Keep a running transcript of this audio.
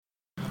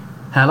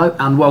Hello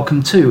and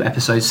welcome to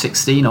episode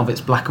 16 of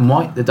It's Black and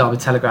White, the Derby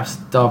Telegraph's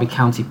Derby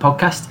County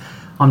podcast.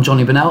 I'm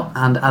Johnny Burnell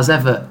and as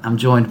ever I'm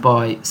joined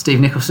by Steve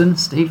Nicholson.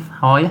 Steve,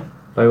 how are you?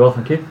 Very well,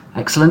 thank you.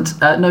 Excellent.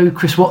 No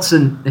Chris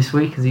Watson this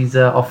week as he's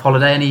off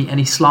holiday.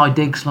 Any sly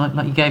digs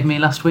like you gave me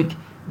last week?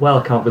 Well,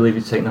 I can't believe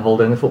he's taking the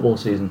holiday in the football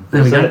season.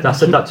 There we go. I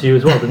said that to you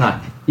as well, didn't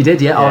I? You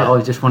did, yeah.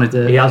 I just wanted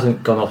to... He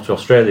hasn't gone off to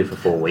Australia for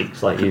 4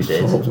 weeks like you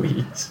did. 4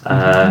 weeks.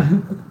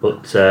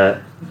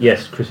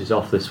 Yes, Chris is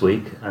off this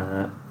week,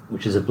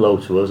 which is a blow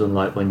to us,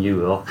 unlike when you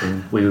were off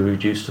and we were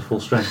reduced to full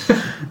strength.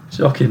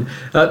 Shocking.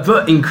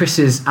 But in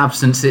Chris's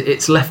absence,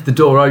 it's left the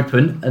door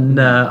open, and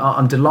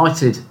I'm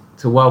delighted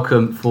to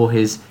welcome for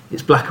his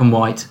It's Black and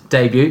White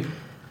debut,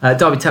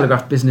 Derby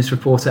Telegraph business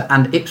reporter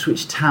and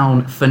Ipswich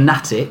Town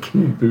fanatic,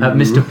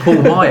 Mr.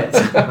 Paul Wyatt.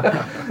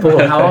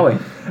 Paul, how are we?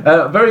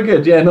 Very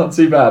good, yeah, not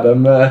too bad.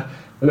 I'm a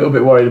little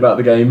bit worried about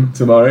the game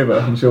tomorrow,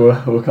 but I'm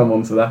sure we'll come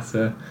on to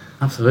that.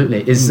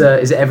 Absolutely. Is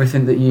it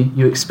everything that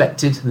you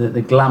expected?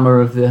 The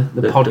glamour of the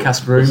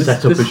podcast room? The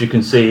setup, as you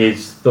can see,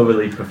 is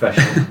thoroughly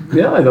professional.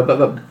 Yeah,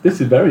 this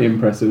is very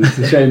impressive. It's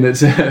a shame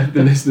that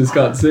the listeners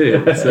can't see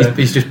it.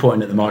 He's just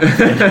pointing at the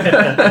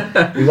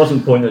microphone. He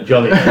wasn't pointing at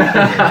Johnny.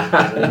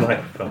 The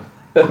microphone.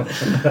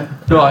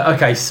 Right,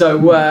 okay, so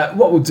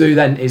what we'll do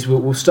then is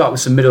we'll start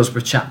with some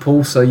Middlesbrough chat,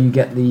 Paul, so you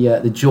get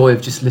the joy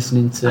of just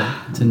listening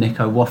to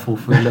Nico waffle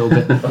for a little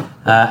bit,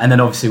 and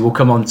then obviously we'll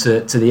come on to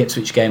the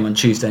Ipswich game on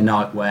Tuesday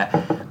night where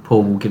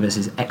Paul will give us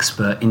his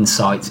expert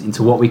insight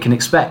into what we can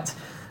expect.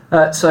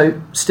 So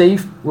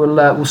Steve,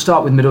 we'll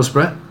start with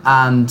Middlesbrough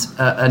and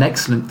an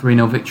excellent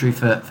 3-0 victory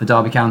for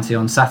Derby County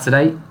on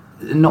Saturday.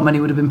 Not many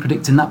would have been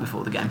predicting that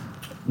before the game.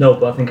 No,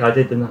 but I think I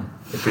did, didn't I?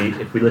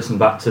 If we listen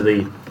back to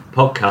the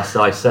podcast,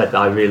 I said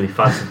I really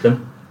fancied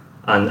them,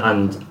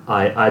 and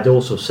I'd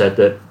also said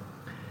that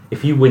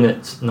if you win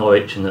at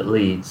Norwich and at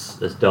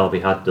Leeds, as Derby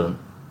had done,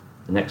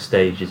 the next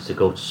stage is to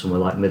go to somewhere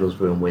like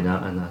Middlesbrough and win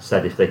out. And I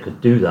said if they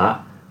could do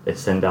that, they'd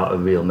send out a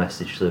real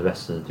message to the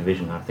rest of the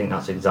division. I think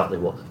that's exactly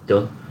what they've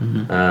done.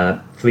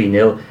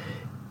 3-0.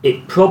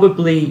 It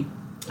probably...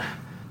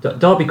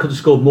 Derby could have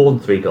scored more than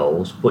 3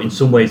 goals, but in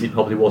some ways it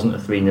probably wasn't a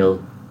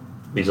 3-0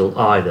 result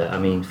either. I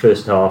mean,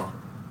 first half,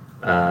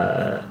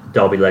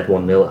 Derby led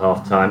 1-0 at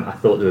half time. I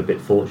thought they were a bit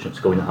fortunate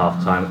to go in at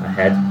half time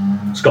ahead.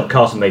 Scott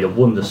Carson made a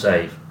wonder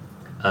save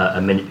a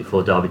minute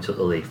before Derby took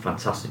the lead.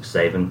 Fantastic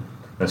save, and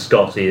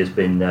Scotty has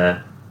been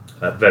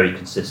very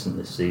consistent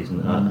this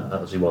season,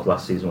 as he was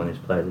last season when he was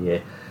Player of the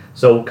Year.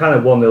 So kind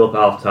of 1-0 up at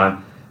half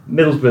time.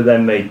 Middlesbrough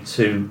then made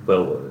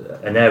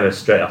an error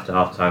straight after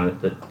half time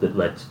that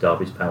led to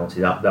Derby's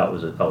penalty. That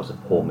was a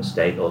poor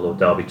mistake, although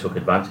Derby took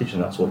advantage,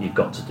 and that's what you've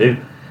got to do.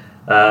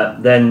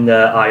 Then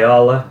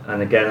Ayala,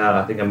 and again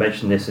I think I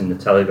mentioned this in the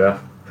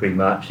Telegraph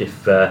pre-match,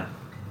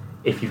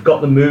 if you've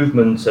got the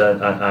movement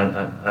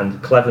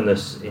and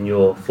cleverness in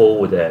your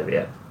forward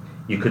area,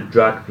 you could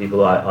drag people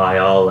like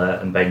Ayala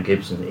and Ben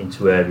Gibson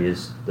into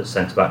areas that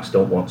centre-backs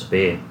don't want to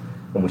be in,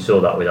 and we saw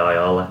that with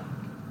Ayala.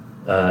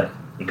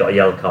 He got a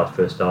yellow card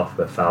first half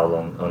for a foul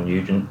on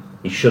Nugent.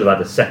 He should have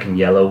had a second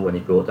yellow when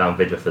he brought down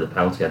Vidra for the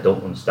penalty. I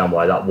don't understand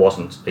why that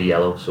wasn't a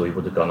yellow, so he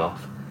would have gone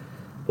off.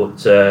 But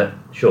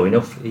sure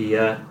enough, he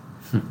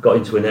got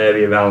into an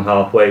area around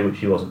halfway which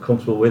he wasn't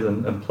comfortable with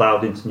and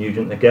ploughed into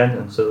Nugent again,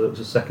 and so there was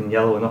a second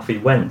yellow and off he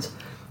went.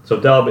 So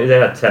Derby, they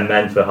had 10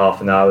 men for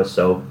half an hour or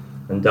so,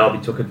 and Derby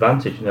took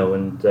advantage,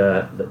 and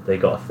they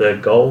got a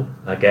third goal,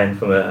 again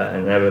from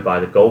an error by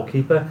the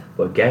goalkeeper.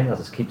 But again,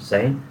 as I keep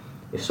saying,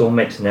 if someone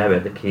makes an error,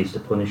 the key is to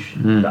punish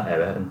that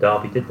error, and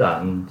Derby did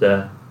that, and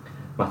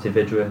Mate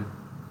Vidra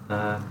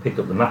picked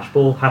up the match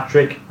ball,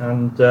 hat-trick,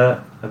 and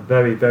a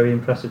very, very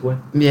impressive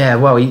win. Yeah,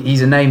 well,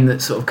 he's a name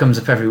that sort of comes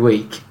up every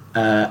week,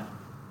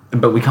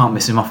 but we can't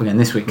miss him off again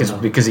this week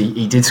because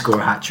he did score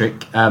a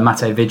hat-trick,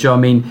 Mate Vidra. I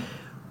mean,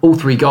 all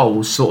 3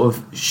 goals sort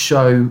of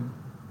show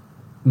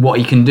what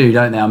he can do,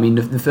 don't they? I mean,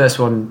 the first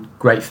one,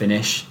 great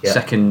finish. Yeah.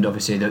 Second,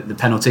 obviously, the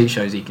penalty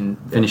shows he can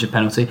finish a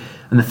penalty.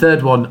 And the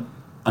third one,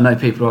 I know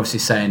people are obviously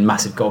saying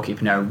massive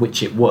goalkeeping error,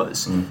 which it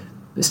was.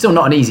 It's still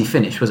not an easy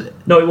finish, was it?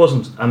 No, it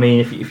wasn't. I mean,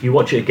 if you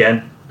watch it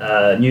again,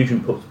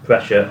 Nugent puts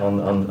pressure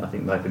on I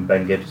think it might have been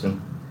Ben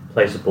Gibson,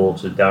 plays the ball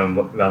to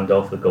Darren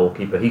Randolph, the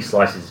goalkeeper. He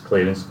slices his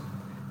clearance.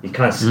 He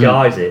kind of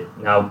skies it.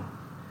 Now,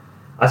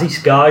 as he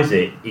skies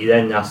it, he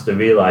then has to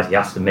realise he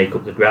has to make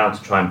up the ground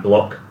to try and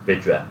block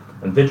Vidra.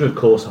 And Vidra, of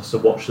course, has to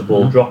watch the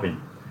ball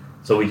dropping.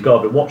 So he's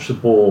got to watch the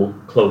ball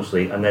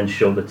closely and then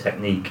show the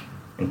technique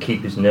and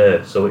keep his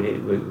nerve. So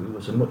it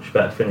was a much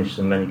better finish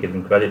than many give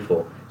him credit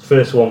for. His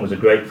first one was a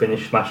great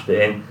finish, smashed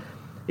it in.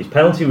 His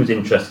penalty was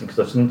interesting because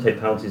I've seen him take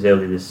penalties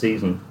earlier this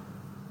season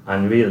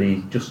and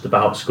really just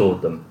about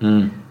scored them.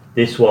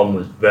 This one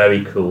was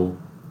very cool,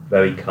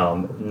 very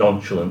calm,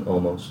 nonchalant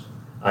almost,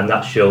 and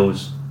that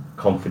shows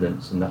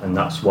confidence, and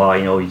that's why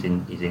he's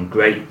in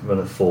great run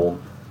of form,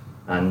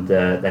 and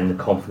then the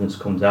confidence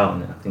comes out,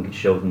 and I think it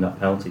showed him that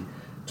penalty.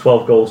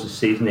 12 goals this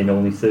season in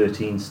only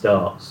 13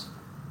 starts.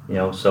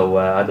 So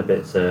I had a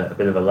bit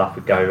of a laugh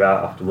with Gary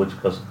Wright afterwards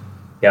because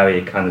Gary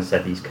had kind of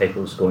said he's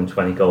capable of scoring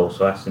 20 goals,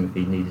 so I asked him if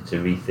he needed to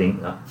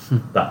rethink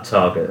that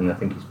target, and I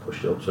think he's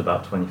pushed it up to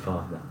about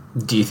 25 now.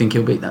 Do you think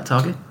he'll beat that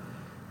target?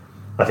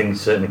 I think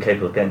he's certainly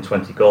capable of getting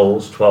 20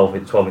 goals, 12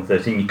 and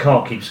 13. You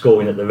can't keep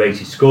scoring at the rate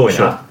he's scoring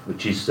at,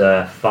 which is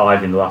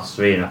 5 in the last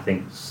 3 and I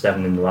think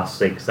 7 in the last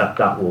 6.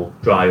 That will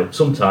dry up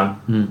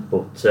sometime,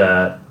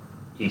 but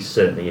he's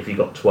certainly, if you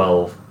got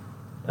 12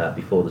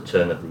 before the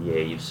turn of the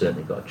year, you've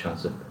certainly got a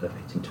chance of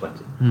hitting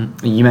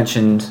 20. You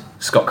mentioned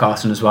Scott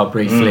Carson as well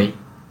briefly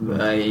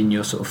in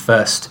your sort of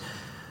first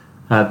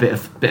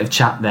bit of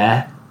chat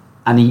there,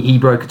 and he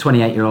broke a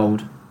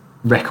 28-year-old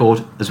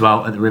record as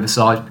well at the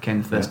Riverside,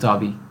 became the first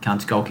Derby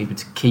County goalkeeper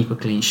to keep a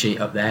clean sheet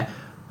up there.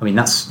 I mean,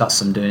 that's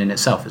some doing in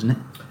itself, isn't it?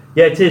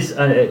 Yeah, it is.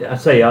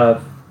 I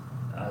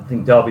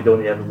think Derby had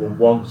only ever won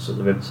once at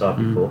the Riverside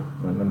before.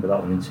 I remember that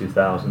one in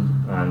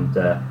 2000, and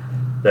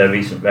their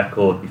recent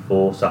record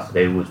before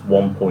Saturday was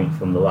 1 point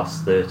from the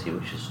last 30,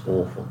 which is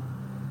awful.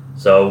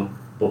 So,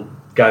 but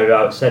Gary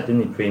Rowett said,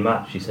 didn't he,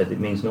 pre-match? He said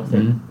it means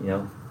nothing. You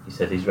know, he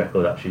said his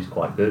record actually is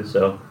quite good.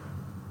 So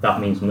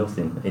that means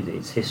nothing.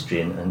 It's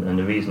history, and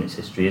the reason it's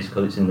history is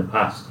because it's in the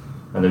past,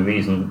 and the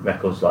reason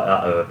records like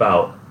that are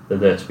about, they're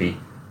there to be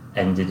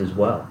ended as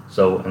well.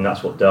 So, and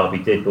that's what Derby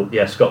did. But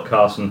yeah, Scott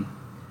Carson,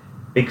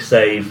 big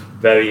save,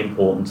 very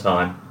important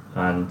time,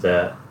 and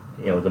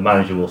the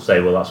manager will say,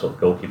 well, that's what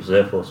goalkeepers are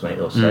there for, to make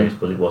those saves,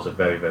 but it was a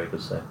very, very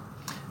good save.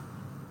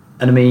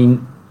 And I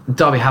mean,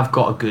 Derby have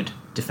got a good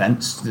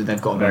defence.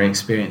 They've got a very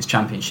experienced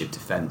Championship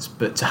defence,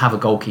 but to have a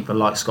goalkeeper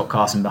like Scott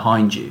Carson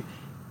behind you,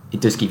 it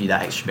does give you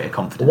that extra bit of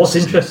confidence. Well, what's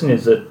interesting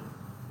is that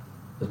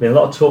there's been a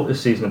lot of talk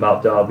this season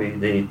about Derby,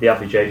 the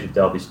average age of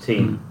Derby's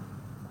team,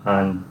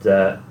 and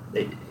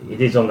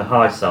it is on the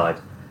high side.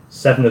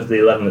 7 of the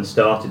 11 that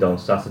started on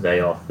Saturday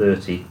are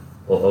 30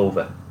 or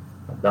over.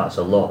 That's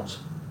a lot.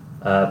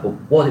 But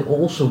what it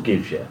also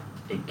gives you,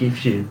 it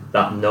gives you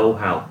that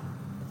know-how.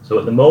 So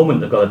at the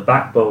moment they've got a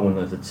backbone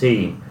of the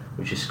team,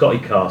 which is Scotty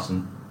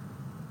Carson,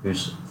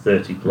 who's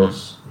 30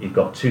 plus. You've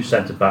got 2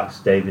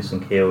 centre-backs, Davis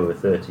and Keogh, who are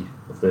 30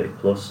 or 30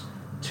 plus.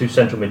 2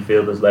 central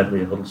midfielders,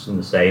 Ledley and Huddleston,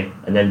 the same.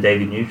 And then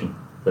David Nugent,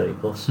 30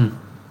 plus.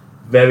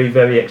 Very,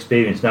 very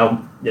experienced.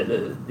 Now,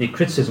 the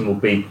criticism will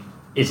be,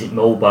 is it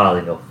mobile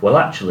enough? Well,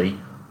 actually,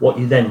 what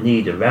you then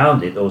need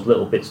around it, those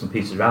little bits and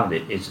pieces around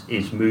it,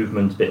 is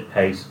movement, a bit of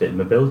pace, a bit of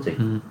mobility.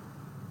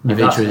 Your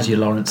Vidras, your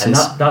Lawrences.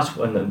 And that's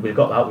when we've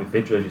got that with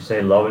Vidra, as you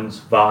say, Lawrence,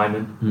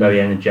 Vyman,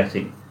 very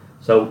energetic.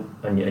 So,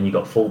 and you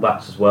got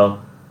fullbacks as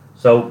well.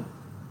 So,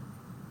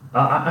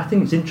 I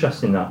think it's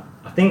interesting that.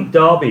 I think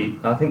Derby,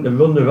 the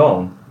run they're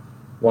on,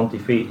 1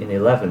 defeat in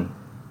 11,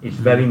 is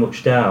very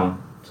much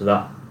down to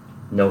that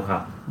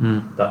know-how,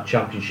 that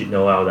Championship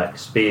know-how, that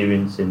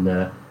experience in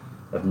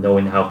of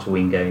knowing how to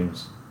win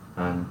games.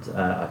 And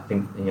I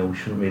think we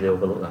shouldn't really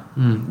overlook that.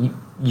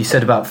 You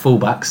said about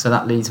fullbacks, so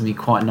that leads me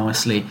quite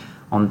nicely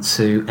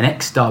onto an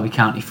ex-Derby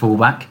County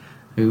fullback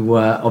who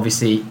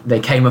obviously they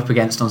came up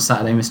against on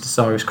Saturday, Mr.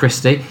 Cyrus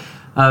Christie.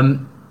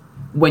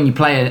 When you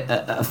play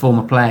a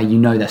former player, you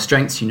know their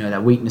strengths, you know their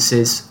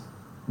weaknesses.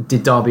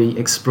 Did Derby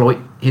exploit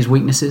his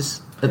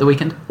weaknesses at the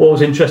weekend? What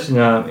was interesting,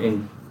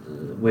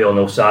 we all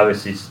know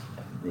Cyrus, his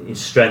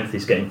strength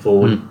is getting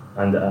forward.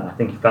 And I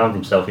think he found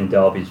himself in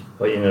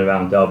and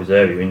around Derby's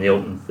area in the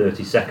opening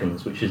 30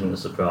 seconds, which isn't a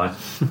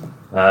surprise.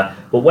 But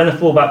when a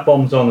fullback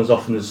bombs on as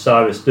often as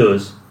Cyrus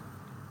does,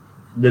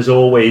 there's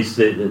always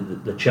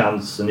the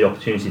chance and the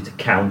opportunity to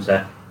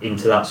counter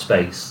into that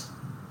space.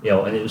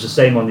 And it was the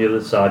same on the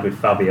other side with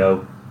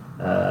Fabio.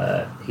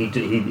 He's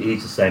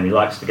the same. He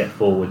likes to get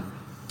forward,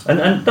 and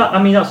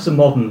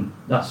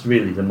that's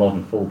really the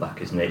modern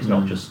fullback, isn't it? It's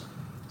not just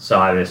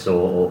Cyrus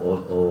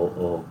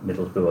or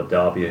Middlesbrough or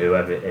Derby or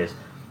whoever it is.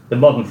 The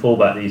modern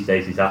fullback these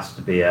days is asked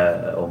to be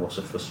almost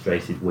a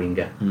frustrated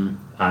winger,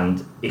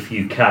 and if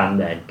you can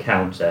then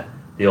counter,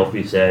 the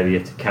obvious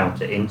area to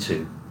counter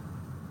into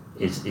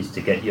is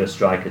to get your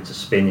striker to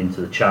spin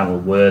into the channel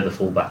where the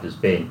fullback has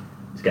been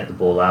to get the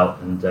ball out,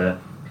 and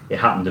it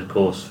happened, of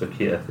course, for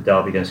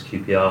Derby against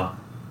QPR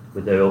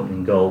with their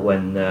opening goal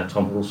when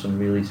Tom Wilson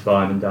released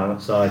Vyman down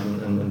outside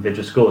and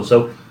Vidra scored.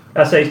 So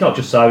I say it's not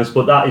just Cyrus,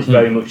 but that is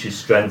very much his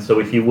strength. So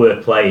if you were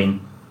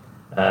playing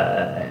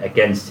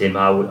against him,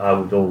 I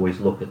would always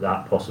look at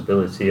that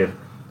possibility of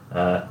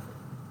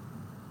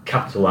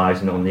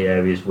capitalising on the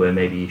areas where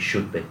maybe he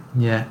should be.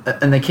 Yeah,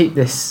 and they keep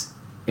this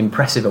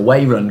impressive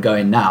away run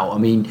going now. I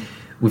mean,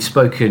 we've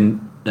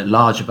spoken at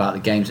large about the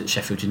games at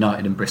Sheffield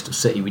United and Bristol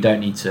City. We don't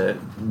need to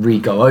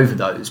re-go over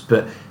those,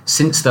 but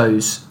since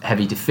those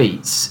heavy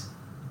defeats,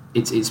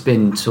 it's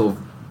been sort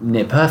of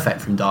near perfect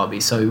from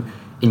Derby. So,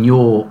 in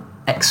your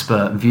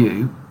expert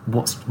view,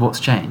 what's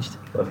changed?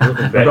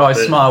 Well, I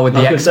smile with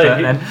the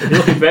expert. If you're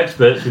looking for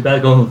experts, you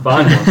better go and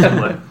find one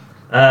somewhere.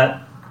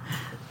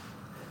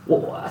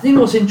 Well, I think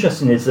what's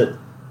interesting is that,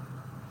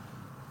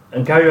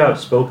 and Gary Rowett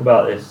spoke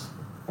about this.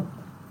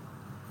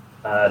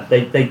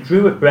 They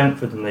drew at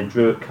Brentford and they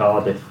drew at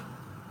Cardiff.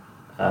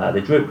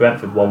 They drew at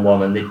Brentford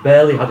 1-1 and they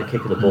barely had a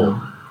kick of the ball.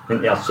 I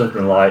think they had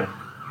something like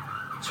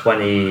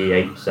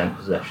 28%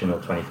 possession or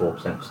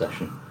 24%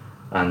 possession.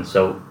 And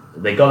so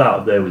they got out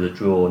of there with a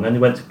draw, and then they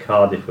went to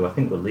Cardiff, who I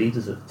think were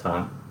leaders at the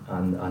time,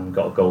 and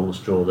got a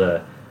goalless draw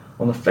there.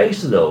 On the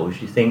face of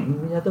those, you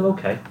think, yeah, they're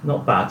okay,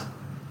 not bad.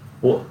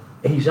 But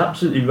he's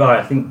absolutely right.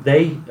 I think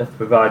they have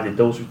provided,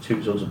 those two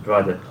results have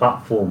provided a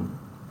platform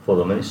for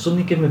them, and it's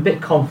suddenly given them a bit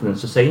of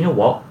confidence to say, you know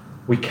what,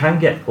 we can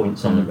get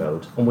points on the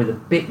road, and with a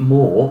bit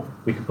more,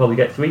 we could probably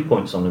get 3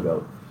 points on the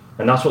road.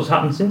 And that's what's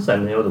happened since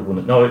then. They've won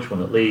at Norwich,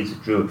 won at Leeds,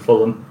 drew at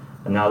Fulham,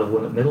 and now they've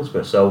won at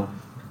Middlesbrough. So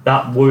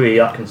that worry,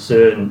 that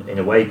concern in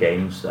away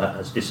games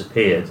has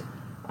disappeared,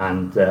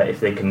 and if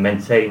they can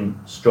maintain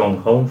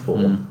strong home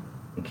form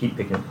and keep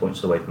picking up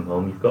points away from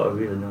home, you've got a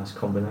really nice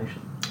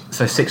combination.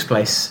 So 6th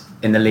place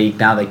in the league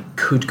now. They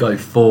could go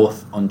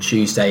 4th on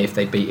Tuesday if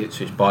they beat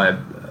Ipswich by a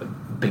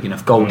big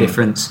enough goal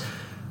difference.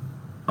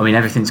 I mean,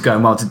 everything's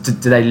going well.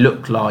 Do they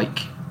look like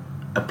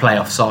a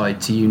playoff side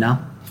to you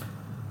now?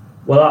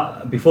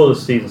 Well, before the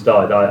season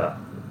started,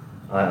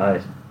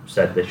 I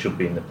said they should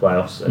be in the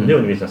playoffs, and the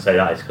only reason I say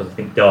that is because I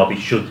think Derby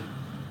should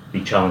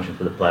be challenging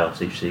for the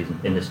playoffs each season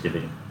in this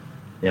division.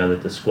 You know,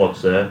 the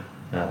squad's there,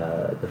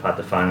 they've had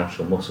the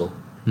financial muscle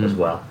as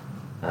well.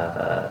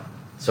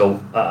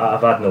 So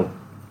I've had no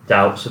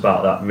doubts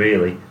about that,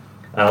 really.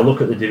 And I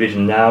look at the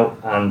division now,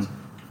 and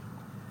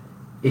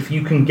if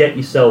you can get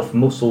yourself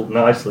muscled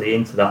nicely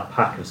into that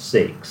pack of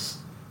 6,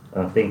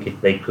 and I think if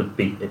they could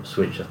beat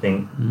Ipswich, I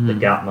think the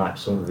gap might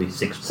be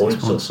 6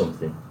 points or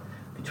something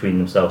between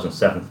themselves and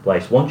 7th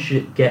place. Once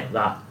you get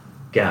that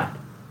gap,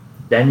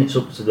 then it's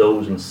up to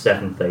those in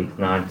 7th, 8th,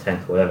 9th,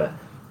 10th, whatever.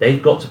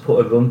 They've got to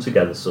put a run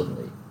together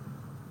suddenly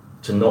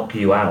to knock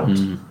you out.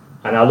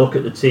 And I look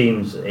at the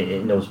teams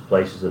in those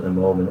places at the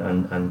moment,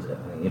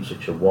 and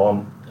Ipswich are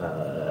one,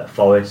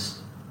 Forest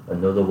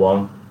another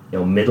one, you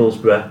know,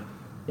 Middlesbrough,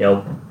 you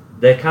know,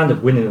 they're kind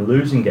of winning and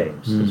losing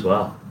games as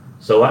well.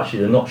 So actually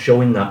they're not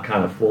showing that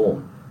kind of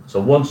form. So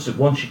once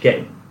you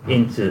get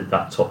into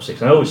that top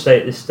 6, and I always say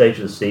at this stage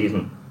of the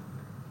season,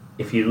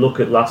 if you look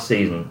at last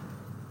season,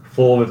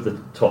 4 of the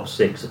top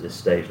 6 at this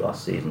stage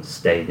last season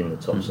stayed in the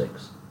top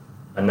 6.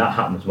 And that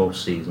happens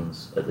most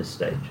seasons at this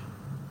stage.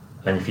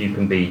 And if you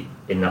can be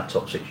in that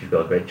top 6, you've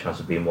got a great chance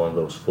of being one of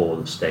those 4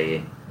 that stay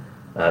in.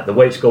 The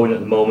way it's going at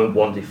the moment,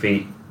 1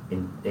 defeat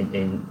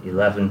in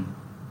 11.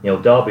 You know,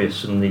 Derby is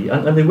suddenly,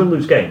 and they will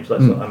lose games.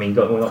 Let's not, I mean,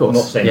 I'm not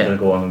saying they're going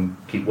to go on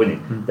and keep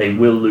winning. They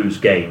will lose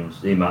games.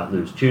 They might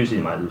lose Tuesday,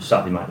 they might lose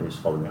Saturday, they might lose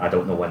following. I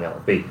don't know when that'll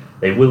be.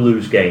 They will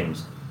lose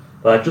games.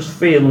 But I just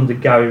feel under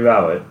Gary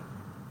Rowett,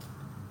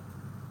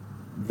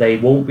 they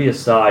won't be a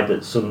side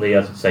that suddenly,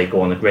 as I say,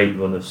 go on a great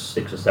run of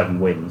 6 or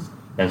 7 wins,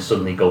 then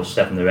suddenly go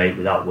 7 or 8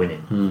 without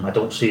winning. I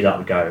don't see that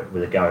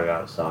with a Gary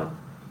Rowett side.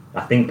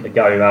 I think a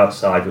Gary Rowett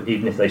side,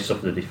 even if they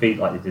suffered a defeat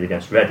like they did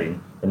against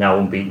Reading, they're now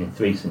unbeaten in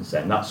 3 since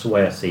then. That's the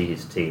way I see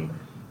his team.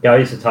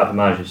 Gary's the type of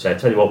manager who said,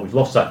 tell you what, we've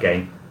lost that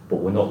game, but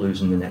we're not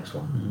losing the next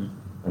one.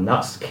 And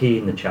that's key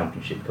in the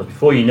Championship, because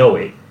before you know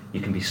it, you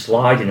can be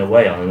sliding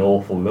away on an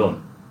awful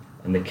run.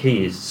 And the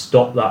key is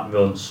stop that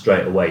run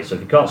straight away. So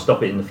if you can't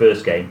stop it in the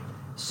first game,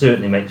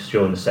 certainly make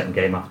sure in the second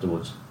game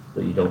afterwards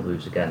that you don't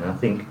lose again. And I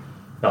think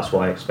that's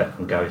what I expect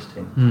from Gary's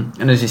team.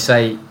 And as you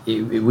say,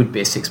 it would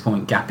be a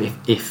 6-point gap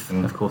if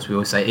of course we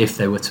always say if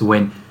they were to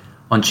win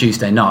on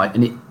Tuesday night.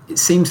 And it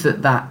seems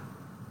that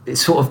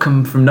it's sort of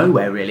come from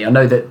nowhere, really. I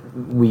know that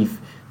we've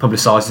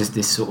publicised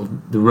this sort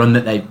of the run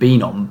that they've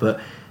been on, but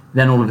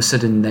then all of a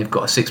sudden they've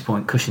got a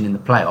 6-point cushion in the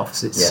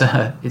playoffs.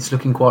 It's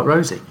looking quite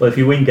rosy. Well, if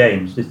you win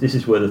games, this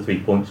is where the 3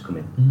 points come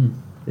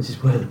in. This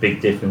is where the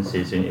big difference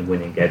is in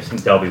winning games. I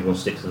think Derby won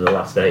 6 of the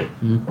last 8.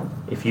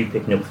 If you're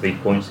picking up 3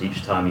 points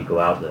each time you go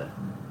out there,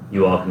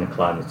 you are going to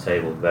climb the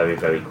table very,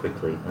 very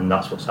quickly, and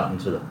that's what's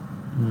happened to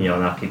them. You know,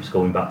 and that keeps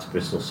going back to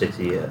Bristol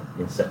City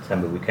in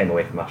September. We came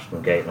away from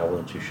Ashton Gate, and I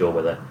wasn't too sure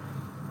whether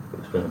it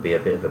was going to be a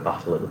bit of a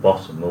battle at the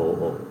bottom or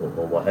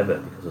whatever,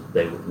 because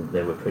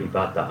they were pretty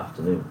bad that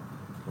afternoon.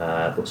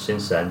 But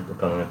since then, they've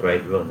gone on a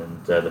great run,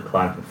 and they've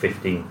climbed from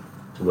 15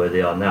 to where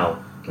they are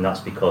now, and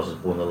that's because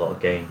they've won a lot of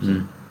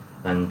games.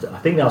 And I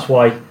think that's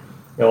why, you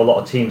know, a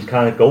lot of teams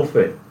kind of go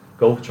for it,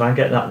 try and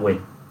get that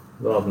win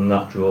rather than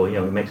that draw. You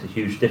know, it makes a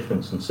huge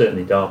difference, and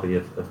certainly Derby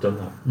have done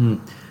that.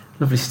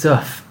 Lovely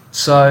stuff.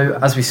 So,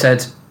 as we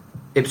said,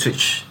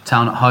 Ipswich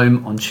Town at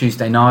home on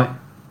Tuesday night.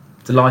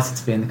 Delighted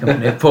to be in the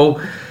company of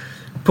Paul.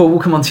 Paul, we'll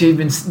come on to you. You've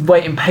been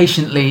waiting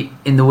patiently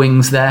in the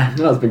wings there.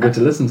 No, it's been good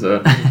to listen to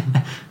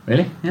it.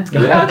 Really? Yeah, it's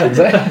good. Yeah, I think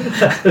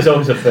so. There's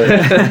always a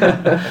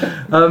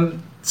first.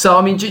 So,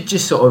 I mean,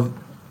 just sort of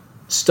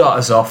start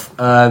us off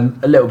a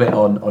little bit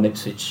on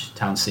Ipswich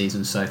Town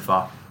season so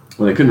far.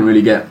 Well, they couldn't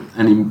really get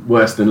any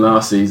worse than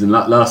last season.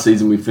 Last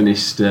season we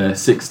finished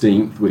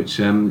 16th, which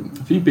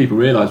a few people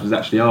realised was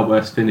actually our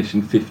worst finish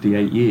in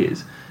 58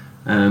 years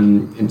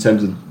in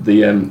terms of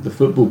the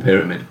football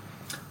pyramid.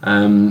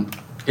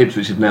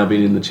 Ipswich have now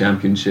been in the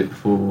Championship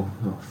for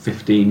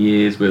 15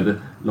 years. We're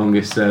the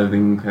longest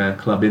serving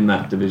club in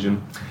that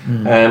division.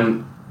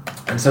 And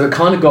so it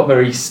kind of got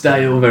very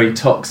stale, very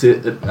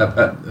toxic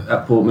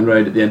at Portman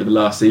Road at the end of the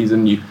last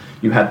season.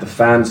 You had the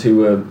fans who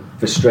were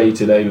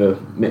frustrated over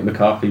Mick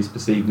McCarthy's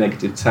perceived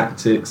negative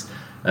tactics.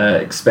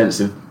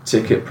 expensive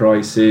ticket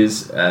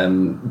prices,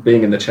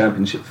 being in the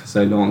Championship for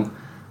so long.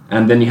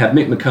 And then you had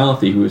Mick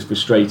McCarthy, who was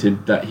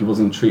frustrated that he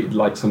wasn't treated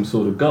like some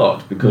sort of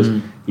god, because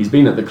he's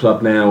been at the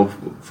club now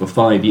for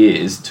 5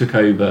 years, took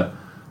over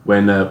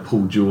when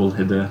Paul Jewell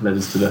had led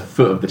us to the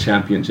foot of the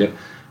Championship.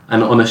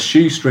 And on a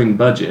shoestring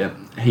budget,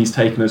 he's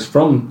taken us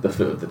from the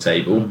foot of the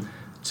table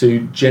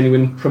to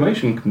genuine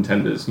promotion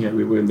contenders. You know,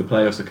 we were in the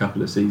playoffs a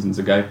couple of seasons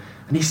ago,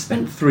 and he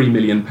spent £3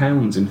 million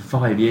in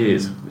 5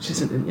 years, which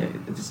isn't, you know,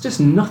 it's just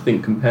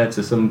nothing compared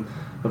to some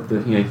of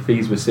the, you know,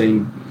 fees we're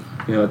seeing,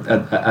 you know,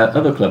 at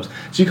other clubs.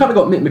 So you kind of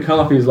got Mick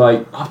McCarthy who's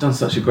like, I've done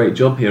such a great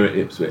job here at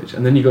Ipswich,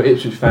 and then you got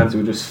Ipswich fans who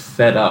were just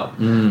fed up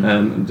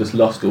and just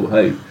lost all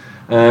hope.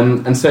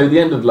 And so at the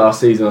end of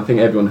last season, I think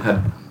everyone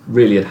had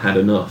had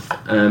enough.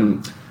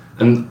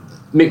 And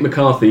Mick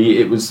McCarthy,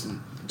 it was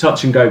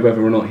touch and go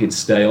whether or not he'd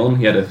stay on.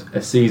 He had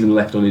a season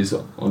left on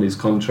his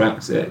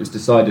contract. It was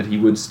decided he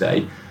would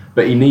stay,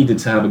 but he needed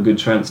to have a good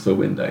transfer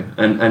window,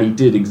 and he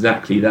did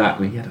exactly that. I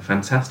mean, he had a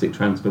fantastic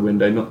transfer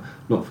window,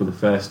 not for the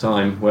first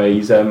time, where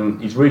he's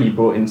really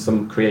brought in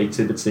some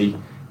creativity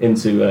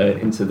into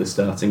the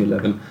starting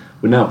 11.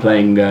 We're now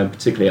playing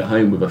particularly at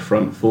home with a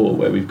front four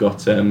where we've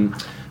got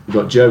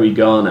Joey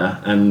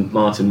Garner and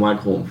Martin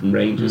Waghorn from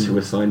Rangers who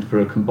were signed for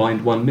a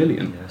combined $1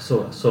 million. Yeah, I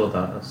saw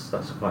that.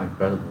 That's quite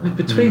incredible.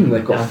 Between them,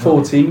 they've got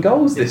 14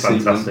 goals this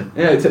season.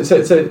 Yeah,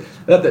 so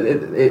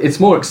it's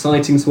more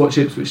exciting to watch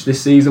Ipswich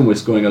this season. We're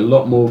scoring a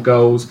lot more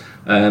goals,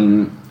 a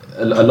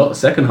lot of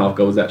second half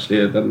goals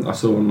actually. I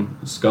saw on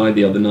Sky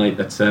the other night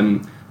that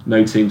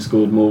no team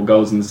scored more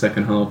goals in the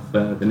second half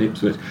than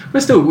Ipswich. We're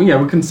still,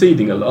 we're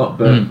conceding a lot,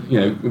 but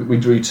we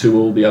drew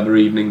 2-2 the other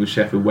evening with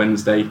Sheffield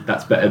Wednesday.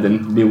 That's better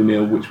than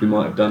 0-0, which we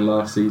might have done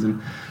last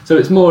season. So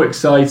it's more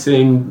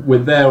exciting. We're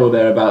there or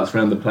thereabouts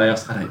around the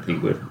playoffs. I don't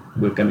think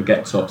we're going to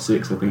get top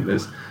 6. I think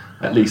there's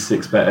at least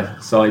 6 better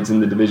sides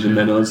in the division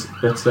than us.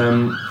 But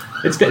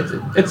it's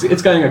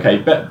going okay,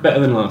 better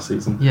than last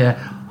season.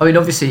 Yeah, I mean,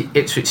 obviously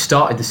Ipswich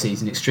started the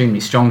season extremely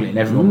strongly, and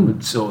everyone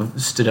would sort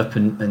of stood up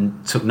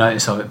and took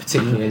notice of it,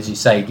 particularly as you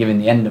say, given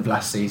the end of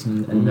last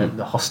season and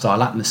the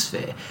hostile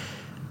atmosphere.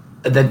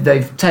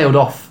 They've tailed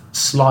off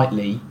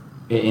slightly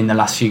in the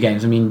last few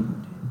games. I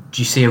mean,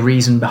 do you see a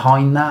reason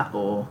behind that,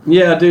 or?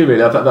 Yeah, I do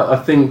really. I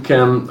think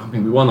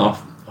we won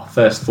our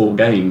first 4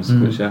 games,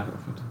 which I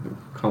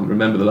can't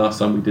remember the last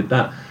time we did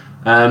that.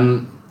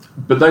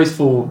 But those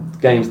 4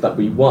 games that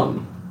we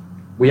won,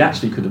 we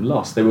actually could have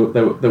lost. They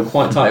were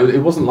quite tight. It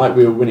wasn't like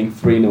we were winning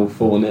 3-0,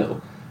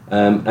 4-0,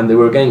 and they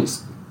were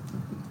against,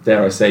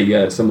 dare I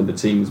say, some of the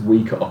team's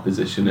weaker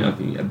opposition. I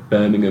think you had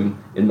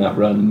Birmingham in that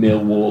run,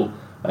 Millwall,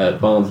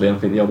 Barnsley. I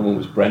think the other one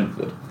was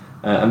Brentford,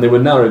 and they were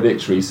narrow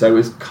victories. So it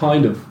was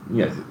kind of,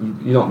 you're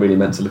not really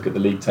meant to look at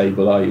the league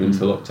table, are you,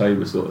 until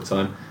October sort of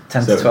time.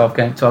 10 to 12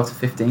 games, 12 to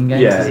 15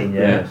 games.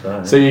 Yeah.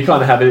 Right. So you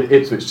kind of have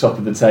Ipswich top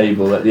of the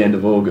table at the end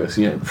of August.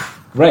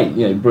 Great,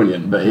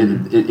 brilliant, but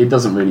it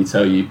doesn't really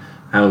tell you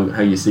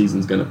how your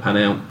season's going to pan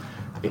out.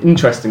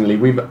 Interestingly,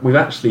 we've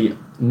actually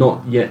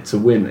not yet to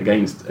win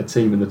against a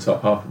team in the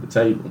top half of the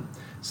table.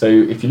 So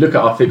if you look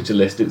at our fixture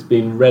list, it's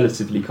been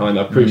relatively kind.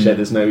 I appreciate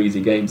there's no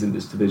easy games in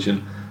this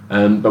division,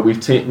 but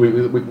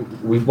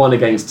we've won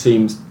against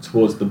teams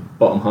towards the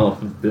bottom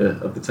half of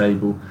the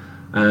table.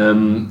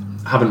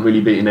 Haven't really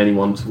beaten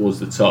anyone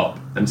towards the top,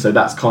 and so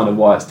that's kind of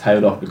why it's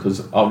tailed off,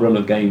 because our run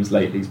of games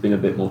lately has been a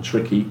bit more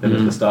tricky than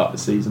at the start of the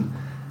season.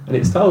 And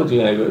it's told,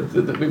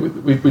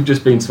 we've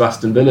just been to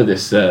Aston Villa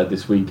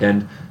this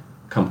weekend,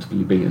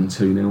 comfortably beaten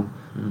 2-0.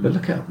 But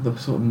look at the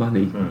sort of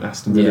money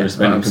Aston Villa has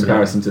spent in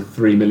comparison to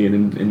 $3 million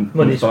in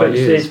money 5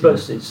 years.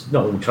 But it's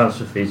not only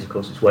transfer fees, of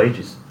course, it's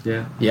wages.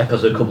 Yeah.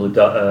 Because a couple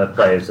of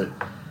players that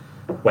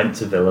went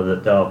to Villa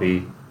that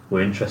Derby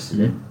were interested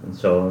in, and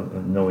so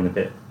knowing a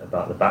bit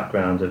about the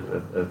background of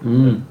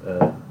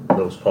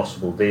those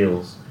possible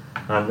deals,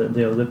 and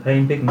they're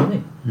paying big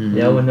money,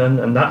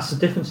 and that's the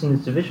difference in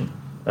this division.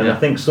 And I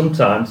think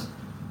sometimes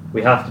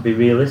we have to be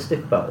realistic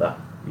about that.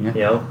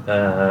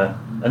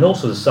 And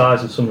also the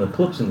size of some of the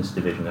clubs in this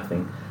division. I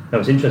think it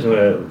was interesting. We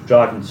were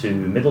driving to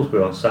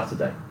Middlesbrough on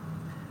Saturday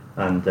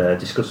and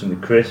discussing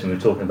with Chris, and we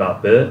were talking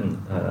about Burton.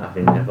 I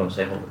think everyone's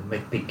saying, "Well, the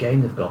big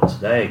game they've got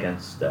today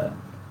against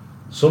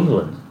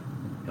Sunderland.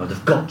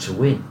 They've got to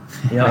win."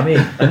 You know what I mean?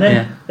 And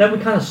then we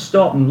kind of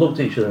stopped and looked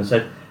at each other and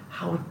said,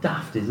 "How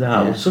daft is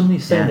that?" We're suddenly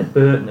saying that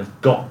Burton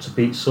have got to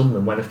beat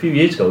Sunderland when a few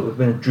years ago it would have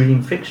been a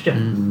dream fixture.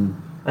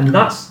 And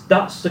that's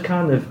the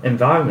kind of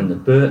environment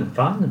that Burton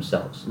find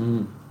themselves.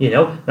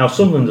 Now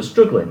Sunderland are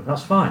struggling,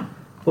 that's fine,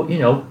 but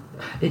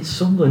it's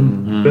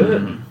Sunderland,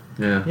 Burton.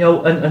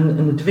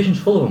 And the division's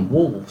full of them.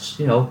 Wolves,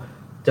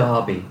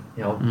 Derby,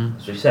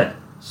 as we said,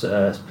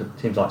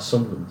 teams like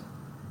Sunderland,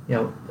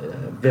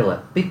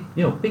 Villa,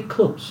 big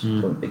clubs,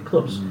 big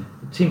clubs.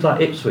 Teams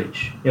like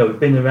Ipswich, we've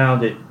been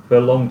around it for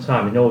a long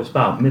time. We know what it's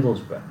about.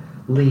 Middlesbrough,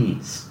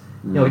 Leeds,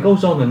 it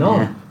goes on and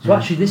on. So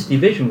actually, this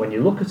division, when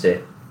you look at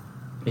it,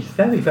 it's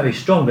very, very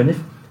strong. And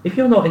if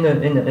you're not in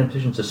a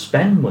position to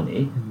spend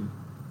money,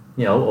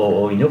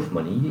 or enough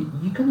money,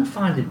 you're going to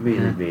find it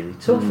really, really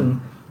tough.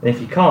 And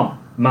if you can't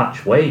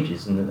match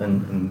wages,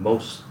 and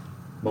most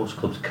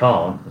clubs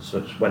can't,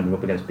 such when they're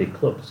up against big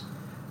clubs.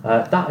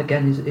 That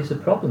again is a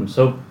problem.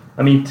 So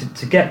I mean,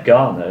 to get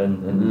Garner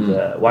and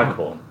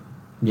Waghorn,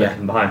 a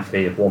combined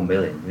fee of $1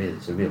 million, really,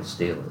 it's a real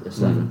steal at this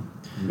level.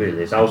 It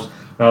really is. I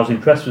was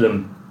impressed with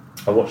them.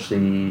 I watched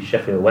the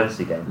Sheffield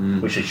Wednesday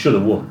game, which they should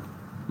have won.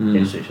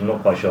 Ipswich, I'm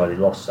not quite sure how they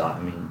lost that. I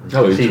mean, it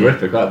was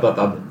terrific.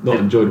 I've not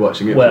enjoyed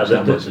watching it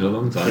that much in a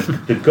long time.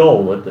 The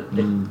goal, the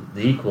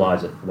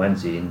equaliser for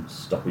Wednesday in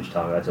stoppage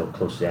time, right till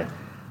close to the end,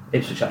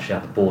 Ipswich actually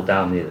had the ball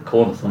down near the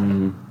corner flag,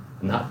 and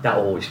that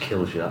always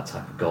kills you, that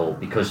type of goal,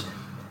 because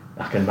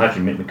I can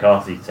imagine Mick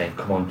McCarthy saying,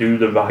 "Come on, do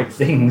the right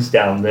things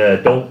down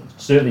there. Don't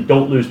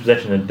lose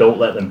possession and don't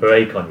let them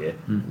break on you."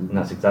 And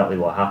that's exactly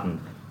what happened.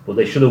 But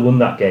they should have won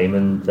that game,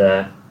 and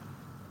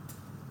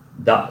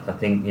that I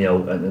think,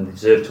 and they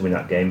deserved to win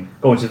that game.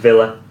 Going to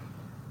Villa,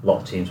 a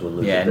lot of teams will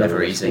lose. Yeah,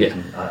 never easy.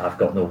 I've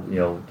got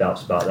no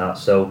doubts about that.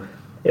 So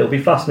it'll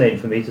be fascinating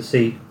for me to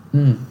see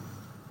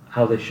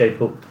how they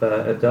shape up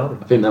at Derby.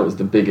 I think that was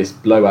the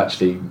biggest blow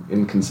actually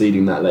in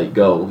conceding that late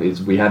goal.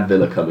 Is we had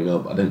Villa coming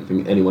up. I don't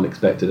think anyone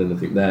expected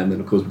anything there, and then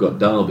of course we've got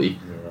Derby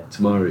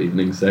tomorrow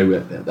evening. So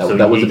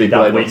that was a big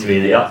blow. That win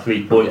really. That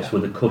 3 points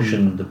with a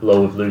cushion, the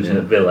blow of losing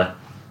at Villa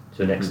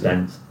to an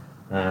extent.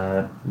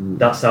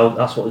 That's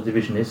what the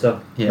division is.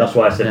 So that's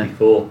why I said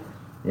before,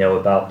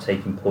 about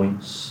taking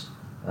points,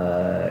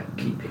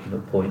 keep picking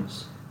up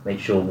points, make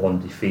sure one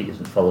defeat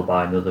isn't followed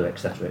by another,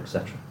 etc.,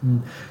 etc.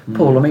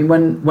 Paul, I mean,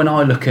 when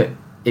I look at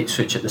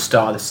Ipswich at the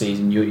start of the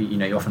season,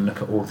 you often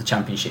look at all the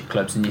Championship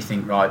clubs and you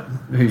think, right,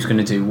 who's going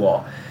to do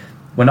what?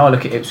 When I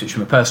look at Ipswich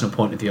from a personal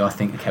point of view, I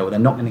think, okay, well, they're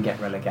not going to get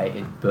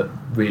relegated, but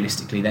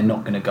realistically, they're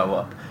not going to go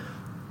up.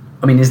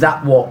 I mean, is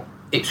that what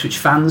Ipswich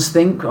fans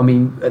think? I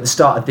mean, at the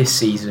start of this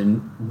season,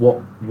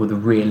 what were the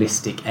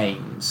realistic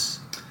aims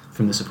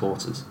from the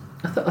supporters?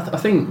 I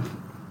think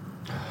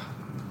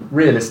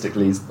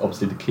realistically is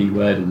obviously the key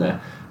word in there,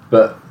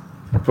 but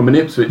from an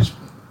Ipswich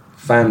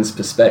fan's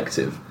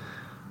perspective,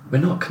 we're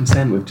not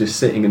content with just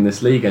sitting in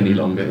this league any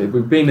longer.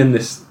 We've been in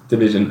this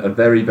division a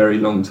very, very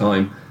long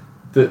time.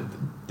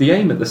 The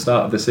aim at the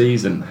start of the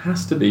season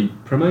has to be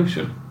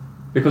promotion,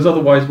 because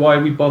otherwise why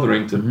are we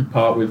bothering to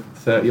part with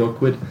 30 odd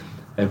quid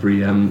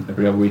every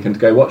other weekend to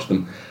go watch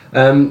them?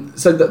 Mick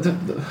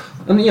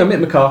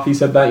McCarthy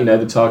said that,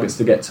 the target's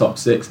to get top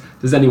 6.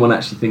 Does anyone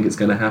actually think it's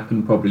going to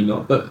happen? Probably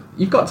not, but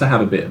you've got to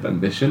have a bit of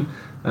ambition.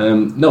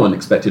 No one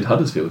expected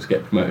Huddersfield to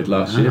get promoted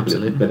last year,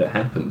 but it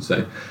happened.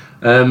 So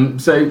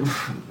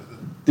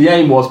the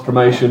aim was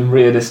promotion.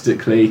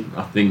 Realistically,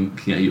 I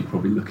think you're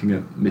probably looking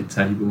at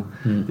mid-table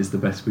is the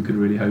best we could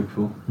really hope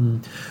for.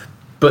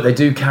 But they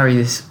do carry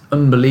this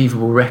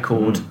unbelievable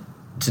record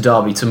to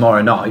Derby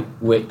tomorrow night,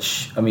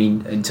 which, I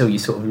mean, until you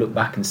sort of look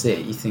back and see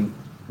it, you think,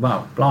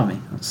 wow, blimey,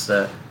 that's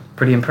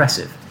pretty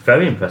impressive.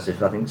 Very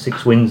impressive. I think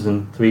 6 wins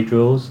and 3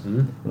 draws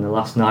in the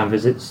last 9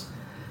 visits.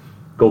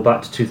 Go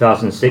back to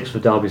 2006 for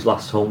Derby's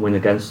last home win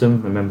against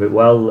them, remember it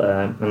well,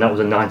 and that was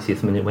a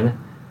 90th minute winner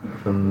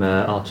from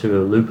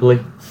Arturo Lupoli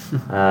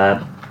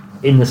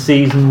in the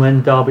season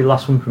when Derby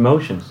last won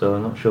promotion. So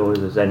I'm not sure if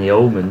there's any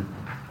omen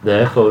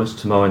there for us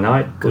tomorrow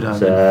night. Good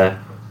omen.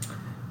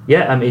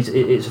 I mean,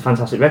 it's a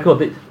fantastic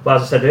record. But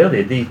as I said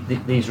earlier,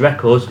 these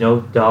records,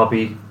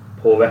 Derby,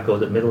 poor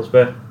record at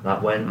Middlesbrough,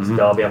 that went.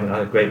 Derby haven't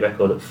had a great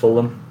record at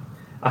Fulham.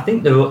 I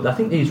think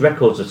these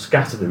records are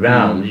scattered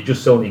around. You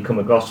just only come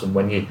across them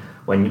when you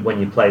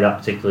play that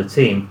particular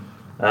team.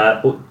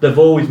 But they've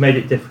always made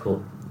it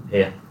difficult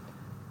here,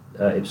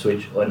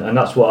 Ipswich, and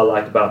that's what I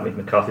like about Mick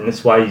McCarthy. And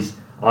that's why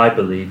I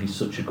believe he's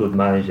such a good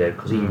manager,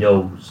 because he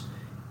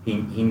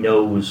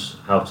knows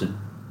how to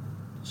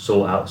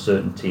sort out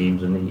certain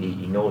teams, and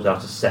he knows how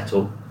to set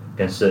up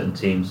against certain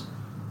teams.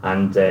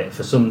 And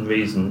for some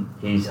reason,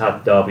 he's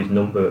had Derby's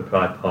number at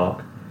Pride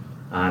Park,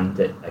 and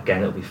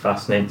again, it'll be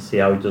fascinating to see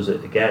how he does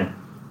it again.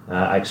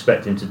 I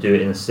expect him to do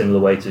it in a similar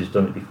way to he's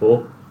done it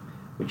before,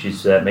 which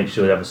is make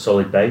sure they have a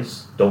solid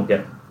base, don't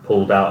get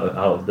pulled out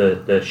of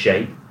the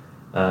shape,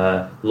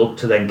 look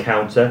to then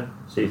counter,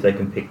 see if they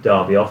can pick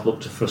Derby off, look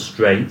to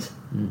frustrate.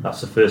 That's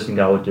the first thing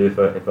I would do if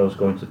I was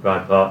going to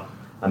Pride Park,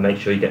 and make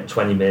sure you get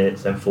 20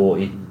 minutes, then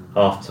 40,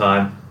 half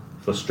time,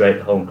 frustrate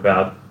the home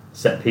crowd.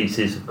 Set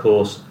pieces, of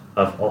course,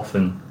 have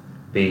often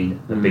been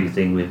a big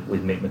thing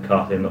with Mick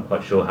McCarthy. I'm not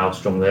quite sure how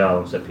strong they are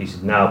on set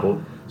pieces now, but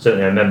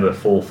certainly I remember a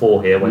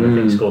 4-4 here when I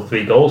think he scored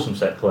 3 goals from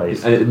set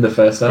plays. In the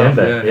first half,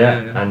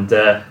 yeah. And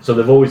so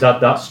they've always had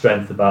that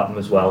strength about them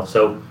as well.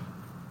 So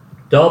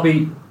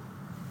Derby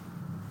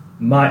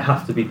might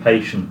have to be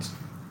patient.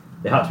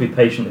 They had to be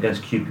patient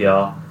against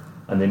QPR,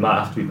 and they might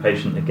have to be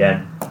patient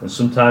again. And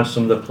sometimes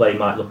some of the play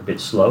might look a bit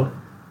slow,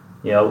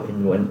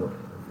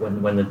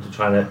 when they're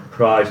trying to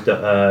prize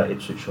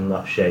Ipswich from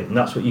that shape. And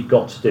that's what you've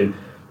got to do.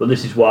 But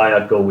this is why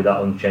I'd go with that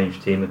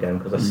unchanged team again,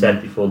 because I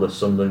said before the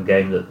Sunderland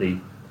game that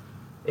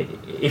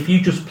if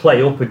you just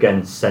play up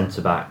against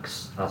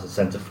centre-backs as a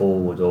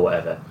centre-forward or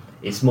whatever,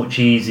 it's much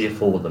easier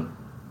for them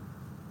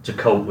to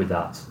cope with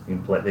that.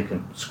 They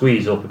can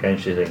squeeze up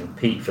against you, they can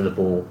compete for the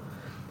ball.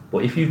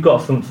 But if you've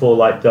got a front four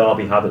like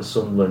Derby had at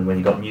Sunderland, when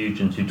you've got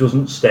Nugent, who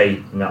doesn't stay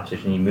in that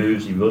position, he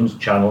moves, he runs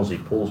channels, he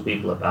pulls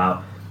people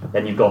about,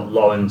 then you've got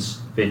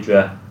Lawrence,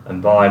 Vidra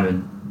and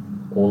Byman,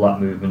 all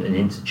that movement and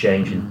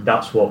interchanging.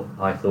 That's what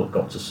I thought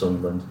got to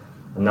Sunderland,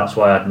 and that's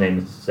why I'd name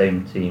the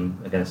same team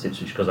against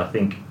Ipswich, because I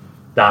think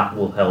that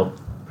will help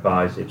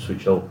prise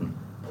Ipswich open,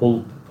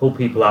 pull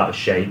people out of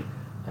shape,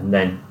 and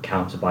then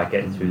counter by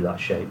getting through that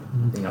shape.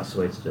 I think that's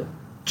the way to do it.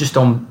 Just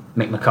on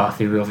Mick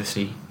McCarthy, we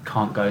obviously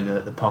can't go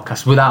the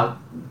podcast without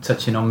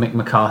touching on Mick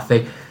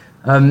McCarthy.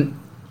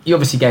 You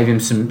obviously gave him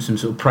some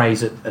sort of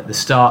praise at the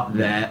start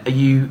there. Are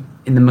you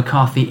in the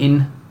McCarthy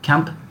in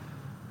camp?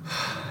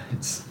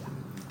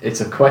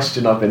 It's a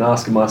question I've been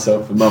asking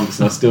myself for months,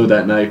 and I still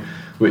don't know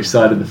which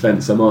side of the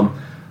fence I'm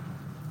on.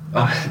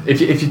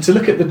 If you to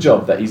look at the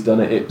job that he's done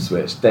at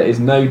Ipswich, there is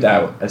no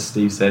doubt, as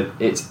Steve said,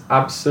 it's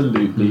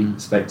absolutely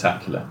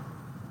spectacular.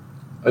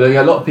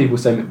 A lot of people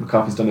say Mick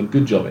McCarthy's done a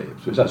good job at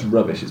Ipswich. That's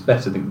rubbish. It's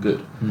better than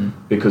good,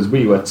 because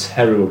we were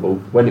terrible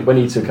when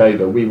he took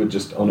over. We were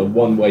just on a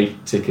one-way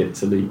ticket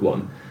to League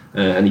One,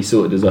 and he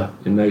sorted us up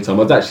in no time.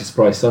 I was actually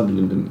surprised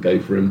Sunderland didn't go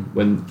for him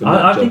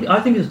I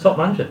think he's a top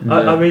manager. Yeah.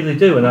 I really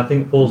do, and I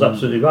think Paul's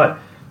absolutely right.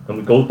 And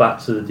we go back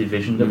to the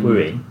division that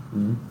we're in.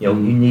 You know,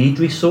 you need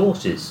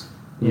resources.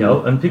 You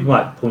know, and people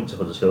might point to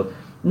Huddersfield.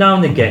 Now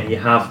and again, you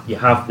have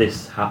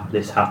this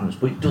happens,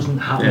 but it doesn't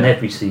happen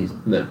every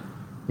season. No.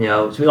 You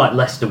know, it's a bit like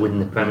Leicester winning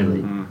the Premier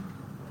League.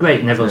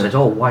 Great, and everyone says,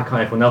 "Oh, why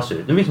can't everyone else do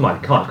it?" The reason why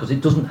they can't is because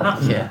it doesn't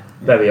happen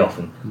very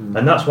often,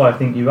 and that's why I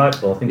think you're right,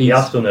 Paul. I think he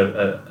has done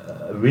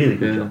a really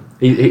good job.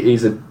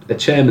 He's a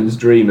chairman's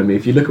dream. I mean,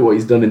 if you look at what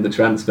he's done in the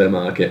transfer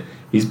market,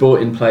 he's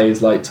bought in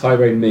players like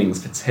Tyrone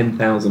Mings for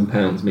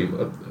 £10,000. I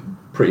mean,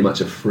 pretty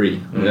much a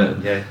free,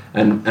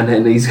 and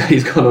then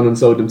he's gone on and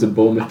sold him to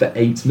Bournemouth for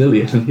 £8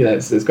 million. You know,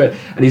 it's great,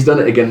 and he's done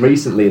it again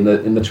recently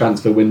in the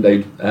transfer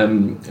window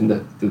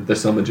in the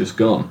summer just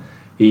gone.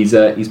 He's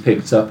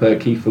picked up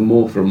Kiefer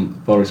Moore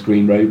from Forest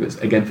Green Rovers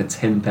again for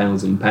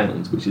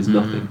 £10,000, which is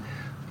nothing.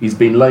 He's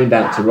been loaned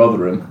out to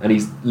Rotherham, and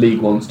he's League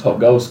One's top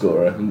goal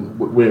scorer, and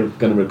we're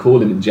going to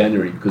recall him in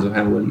January because of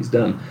how well he's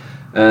done.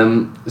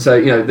 So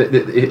you know,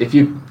 if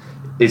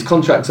his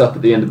contract's up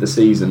at the end of the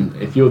season.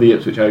 If you're the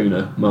Ipswich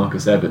owner,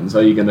 Marcus Evans,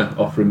 are you going to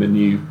offer him a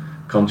new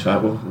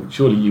contract? Well,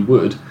 surely you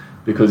would,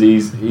 because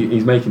he's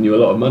making you a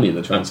lot of money in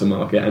the transfer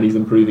market, and he's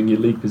improving your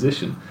league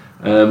position.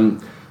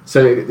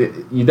 So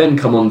you then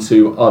come on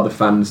to, are the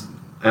fans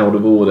out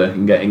of order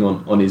and getting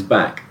on his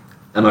back?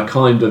 And I'm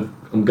going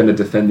to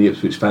defend the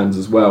Ipswich fans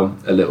as well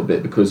a little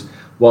bit, because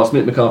whilst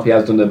Mick McCarthy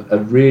has done a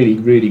really,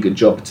 really good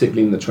job,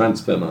 particularly in the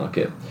transfer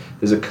market,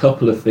 there's a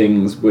couple of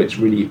things which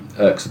really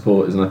irk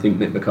supporters, and I think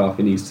Mick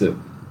McCarthy needs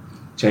to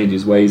change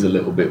his ways a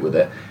little bit with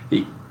it.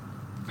 He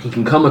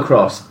can come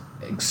across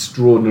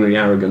extraordinarily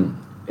arrogant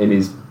in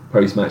his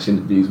post-match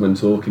interviews when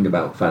talking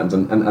about fans,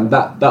 and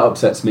that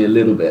upsets me a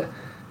little bit,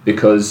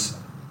 because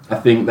I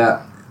think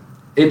that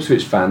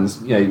Ipswich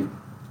fans, you know,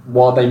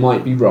 while they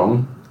might be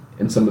wrong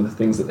in some of the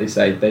things that they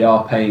say, they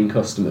are paying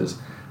customers.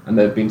 And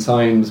there have been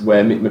times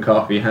where Mick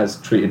McCarthy has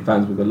treated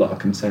fans with a lot of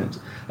contempt.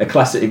 A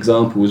classic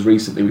example was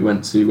recently we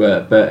went to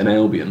Burton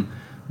Albion,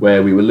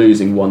 where we were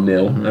losing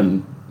 1-0,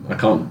 and I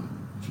can't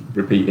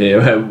repeat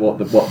here what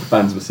the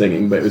fans were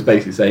singing, but it was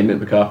basically saying, Mick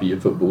McCarthy, your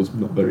football's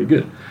not very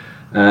good.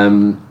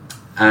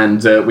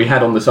 And we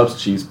had on the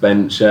substitutes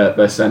bench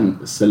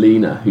Bersan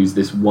Salina, who's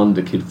this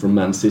wonder kid from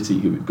Man City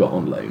who we've got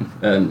on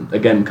loan,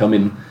 again come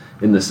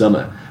in the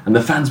summer, and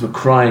the fans were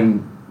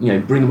crying, you know,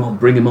 bring him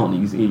on.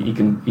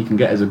 He can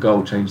get us a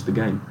goal, change the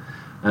game.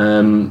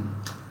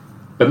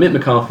 But Mick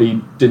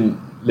McCarthy didn't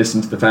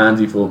listen to the fans.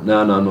 He thought,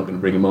 no, I'm not going to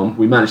bring him on.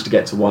 We managed to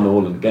get to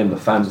 1-1, and again the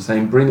fans were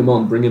saying, bring him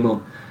on.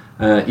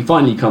 He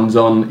finally comes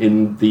on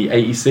in the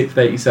 86th,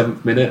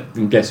 87th minute,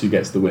 and guess who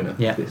gets the winner?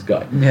 Yeah. This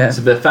guy. Yeah.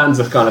 So the fans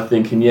are kind of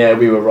thinking, yeah,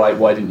 we were right,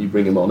 why didn't you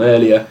bring him on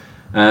earlier?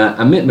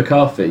 And Mick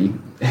McCarthy,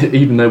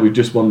 even though we've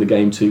just won the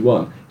game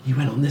 2-1, he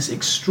went on this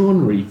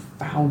extraordinary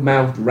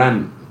foul-mouthed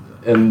rant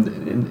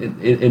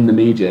in the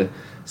media,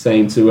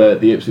 saying to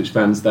the Ipswich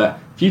fans that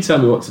if you tell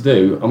me what to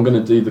do, I'm going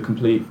to do the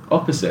complete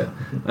opposite.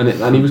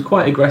 And he was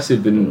quite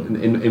aggressive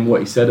in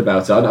what he said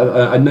about it.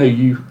 I know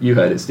you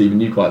heard it,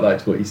 Stephen. You quite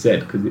liked what he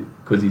said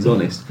because he's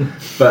honest.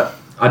 But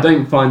I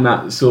don't find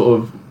that sort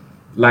of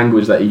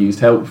language that he used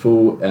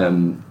helpful.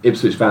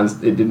 Ipswich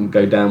fans, it didn't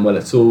go down well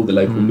at all. The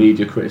local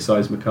media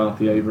criticised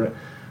McCarthy over it.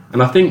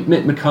 And I think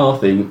Mick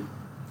McCarthy,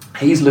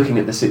 he's looking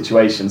at the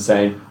situation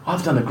saying,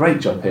 I've done a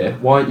great job here,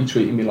 why aren't you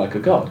treating me like a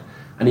god?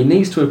 And he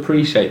needs to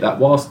appreciate that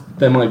whilst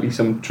there might be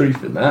some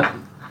truth in that,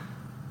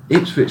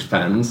 Ipswich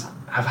fans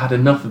have had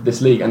enough of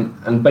this league.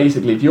 And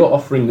basically, if you're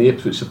offering the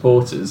Ipswich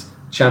supporters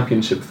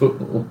championship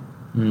football,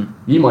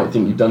 you might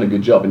think you've done a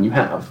good job, and you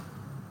have.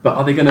 But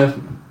are they going to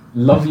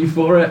love you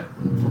for it?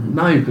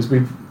 No, because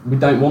we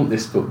don't want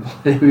this football.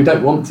 We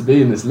don't want to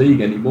be in this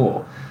league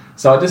anymore.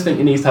 So I just think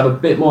he needs to have a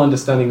bit more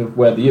understanding of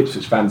where the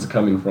Ipswich fans are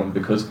coming from,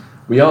 because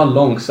we are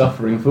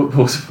long-suffering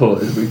football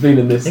supporters. We've been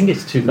in this. I think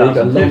it's league a long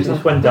 2002. time.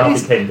 It's when Derby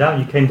came down.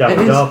 You came down It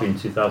with is. Derby in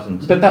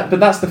 2002. But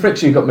that's the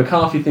friction. You've got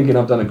McCarthy thinking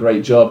I've done a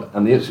great job,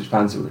 and the Ipswich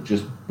fans who are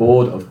just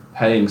bored of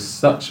paying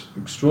such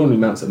extraordinary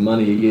amounts of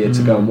money a year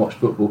to go and watch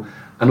football,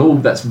 and all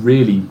that's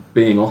really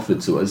being offered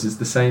to us is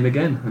the same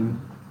again.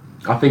 And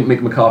I think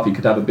Mick McCarthy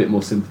could have a bit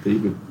more sympathy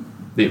with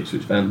the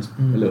Ipswich fans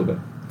a little bit.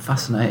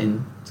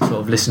 Fascinating to sort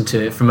of listen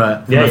to it from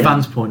a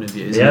fan's point of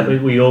view, isn't it?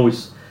 But we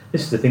always.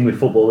 This is the thing with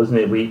football, isn't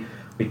it? We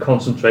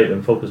concentrate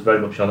and focus very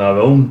much on our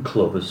own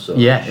club as such.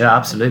 Yeah,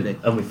 absolutely.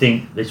 And we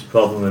think this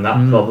problem and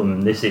that problem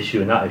and this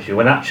issue and that issue,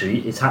 when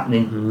actually it's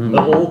happening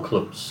at all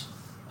clubs,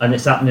 and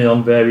it's happening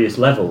on various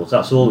levels.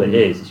 That's all it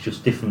is. It's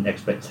just different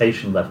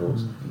expectation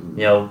levels.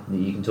 You know,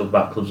 you can talk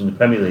about clubs in the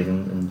Premier League,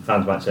 and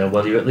fans might say,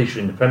 "Well, at least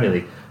you're in the Premier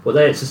League," but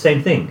there it's the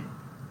same thing.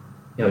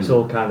 You know, it's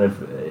all kind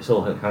of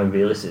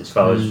realistic as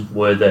far as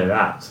where they're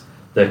at.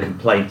 Their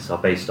complaints are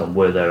based on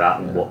where they're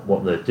at and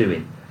what they're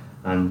doing.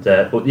 And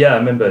but yeah, I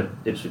remember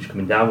Ipswich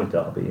coming down with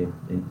Derby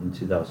in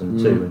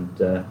 2002,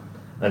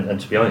 and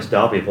to be honest,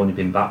 Derby have only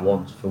been back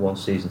once for one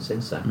season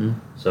since then.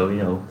 So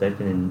you know they've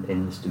been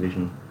in this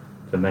division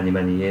for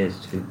many years,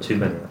 too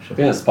many actually. I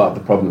think that's part of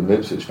the problem with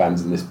Ipswich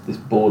fans and this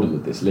boredom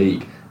of this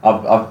league.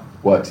 I've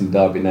worked in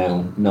Derby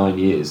now 9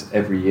 years.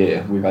 Every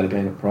year we've had a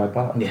game at Pride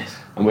Park. Yes,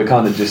 and we're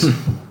kind of just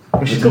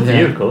which is good for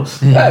you, of course.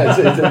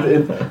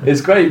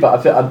 It's great,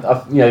 but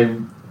I you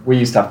know. We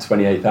used to have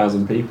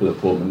 28,000 people at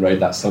Portman Road.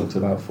 That's sunk to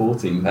about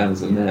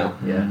 14,000 now.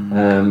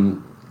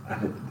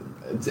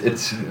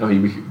 It's. I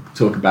mean, we could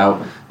talk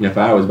about for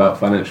hours about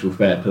financial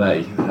fair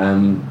play,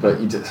 but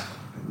you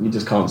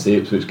just can't see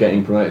Ipswich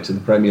getting promoted to the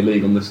Premier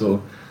League on the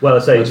sort of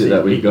budget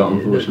that we've got.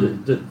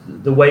 Unfortunately,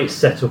 the way it's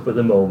set up at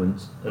the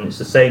moment, and it's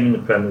the same in the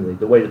Premier League.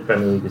 The way the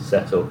Premier League is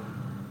set up,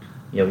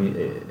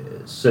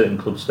 certain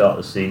clubs start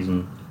the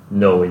season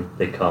knowing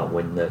they can't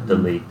win the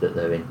league that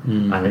they're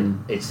in,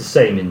 and it's the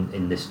same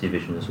in this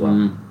division as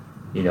well.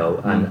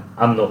 And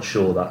I'm not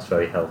sure that's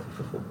very healthy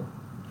for football.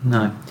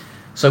 No.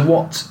 So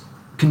what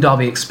can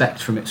Derby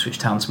expect from Ipswich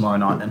Town tomorrow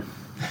night then?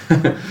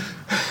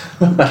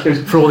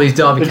 For all these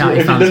Derby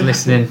County fans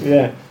listening,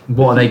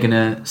 what are they going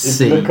to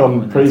see? Look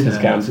on previous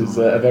counts is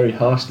a very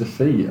harsh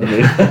defeat.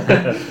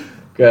 I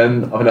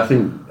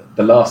think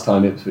the last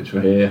time Ipswich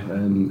were here,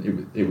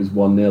 it was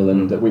 1-0,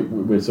 and we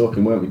were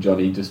talking, weren't we,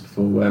 Johnny, just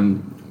before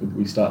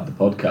we started the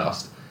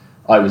podcast.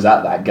 I was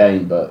at that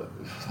game, but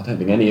I don't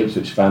think any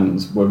Ipswich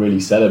fans were really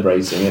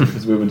celebrating it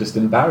because we were just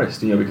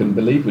embarrassed. We couldn't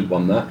believe we'd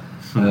won that.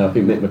 I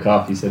think Mick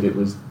McCarthy said it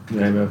was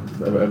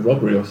a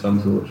robbery of some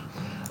sort.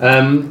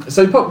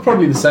 So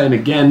probably the same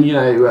again.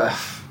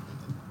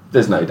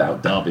 There's no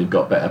doubt Derby have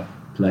got better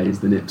players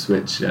than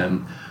Ipswich.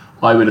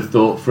 I would have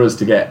thought for us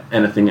to get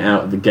anything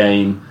out of the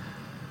game,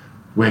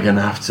 we're going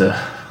to have to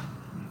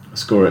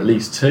score at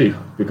least 2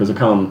 because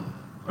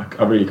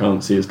I really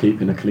can't see us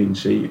keeping a clean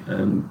sheet.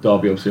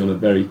 Derby obviously on a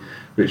very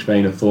rich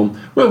vein of form.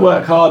 We'll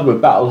work hard, we'll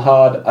battle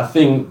hard. I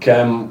think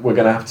we're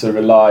going to have to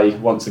rely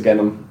once again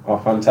on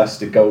our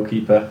fantastic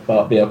goalkeeper,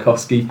 Bart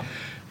Bielkowski.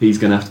 He's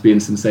going to have to be in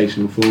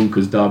sensational form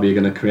because Derby are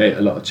going to create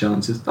a lot of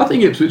chances. I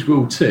think Ipswich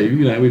will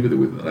too.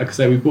 Like I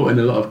say, we've brought in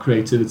a lot of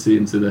creativity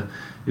into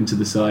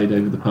the side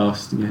over the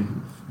past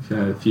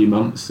few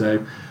months.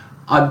 So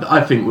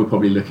I think we're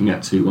probably looking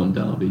at 2-1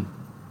 Derby.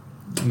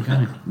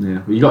 Okay. Yeah.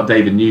 Well, you got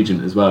David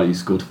Nugent as well. He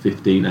scored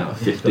 15 out of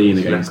 15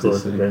 against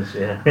us.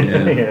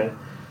 So.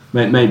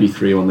 Maybe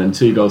 3-1 then.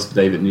 2 goals for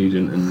David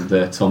Nugent,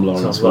 and Tom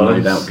Lawrence will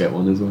no doubt get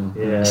one as well.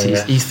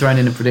 He's thrown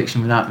in a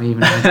prediction without me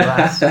even knowing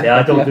that.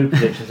 I don't do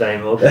predictions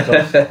anymore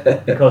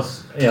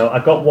because I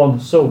got one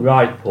so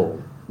right,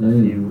 Paul,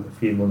 a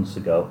few months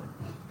ago.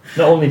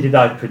 Not only did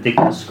I predict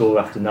the score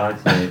after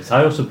 90 minutes,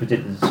 I also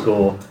predicted the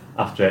score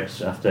after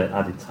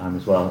added time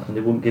as well, and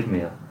they wouldn't give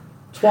me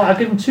I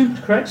gave him 2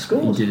 correct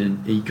scores. He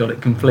didn't. He got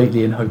it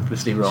completely and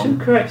hopelessly wrong.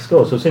 2 correct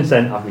scores. So since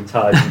then, I've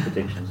retired from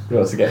predictions. He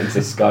wants to get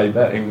into Sky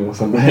betting or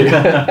something.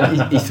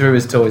 he threw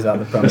his toys out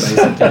the pram,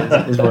 basically,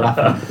 is what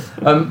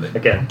happened.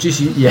 Again.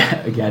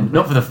 Again.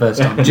 Not for the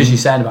first time. Just you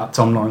saying about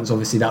Tom Lawrence,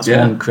 obviously that's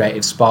one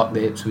creative spark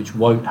that Ipswich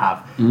won't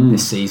have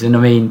this season. I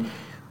mean,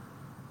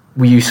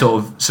 were you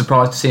sort of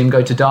surprised to see him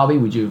go to Derby?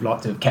 Would you have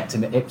liked to have kept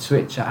him at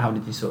Ipswich? How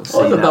did you sort of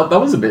see that?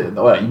 That was a bit...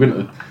 Well, you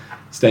wouldn't have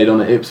stayed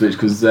on at Ipswich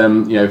because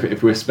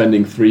if we're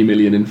spending 3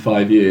 million in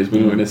 5 years,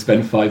 we're not going to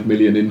spend 5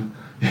 million in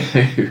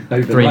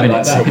over 3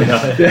 minutes. Like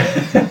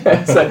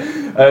that. So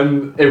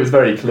it was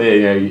very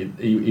clear,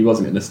 he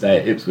wasn't going to stay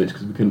at Ipswich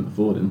because we couldn't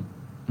afford him.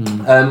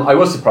 I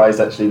was surprised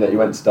actually that he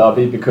went to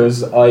Derby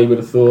because I would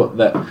have thought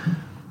that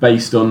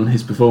based on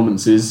his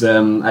performances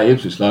at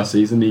Ipswich last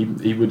season,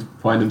 he would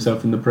find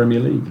himself in the Premier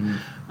League.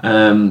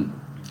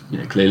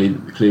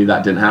 Clearly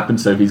that didn't happen.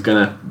 So if he's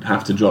going to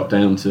have to drop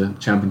down to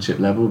Championship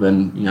level,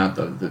 then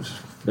there's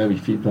very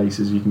few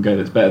places you can go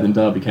that's better than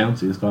Derby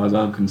County, as far as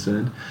I'm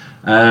concerned.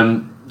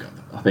 I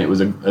think it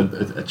was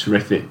a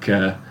terrific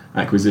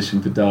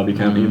acquisition for Derby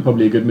County and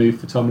probably a good move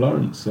for Tom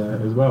Lawrence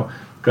as well.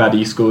 Glad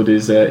he scored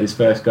his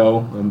first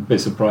goal. I'm a bit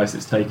surprised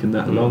it's taken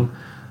that long.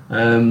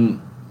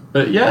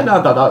 But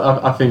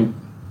I think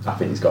I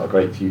think he's got a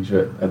great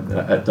future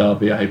at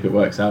Derby. I hope it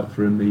works out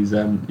for him. He's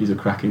a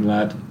cracking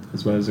lad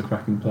as well as a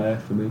cracking player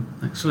for me.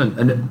 Excellent.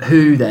 And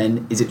who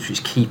then is Ipswich's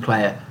key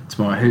player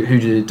tomorrow? Who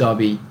do the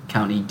Derby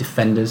County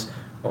defenders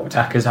or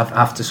attackers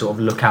have to sort of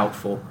look out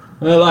for?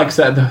 Well, like I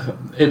said,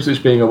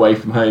 Ipswich being away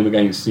from home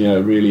against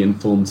a really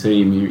informed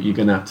team, you're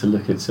going to have to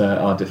look at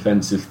our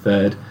defensive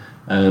third.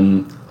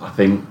 I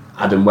think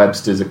Adam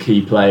Webster's a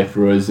key player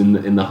for us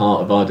in the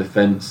heart of our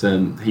defence.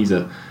 He's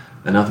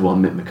another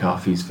one Mick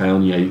McCarthy's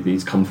found.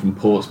 He's come from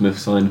Portsmouth,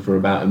 signed for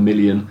about $1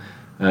 million.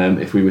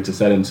 If we were to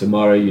sell him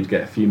tomorrow, you'd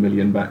get a few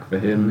million back for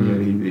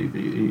him.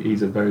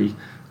 He's a very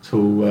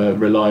tall,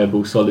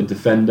 reliable, solid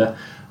defender.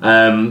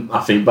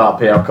 I think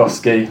Bart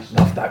Piałkowski,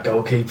 love that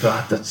goalkeeper.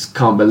 I just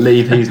can't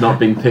believe he's not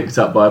been picked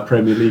up by a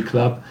Premier League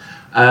club.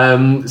 I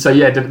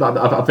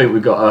think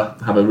we've got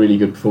to have a really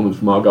good performance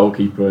from our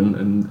goalkeeper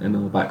and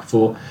our back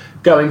four.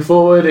 Going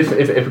forward, if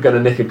we're going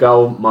to nick a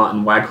goal,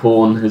 Martin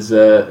Waghorn has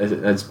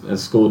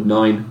scored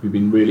 9. We've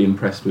been really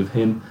impressed with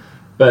him.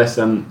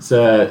 Bersant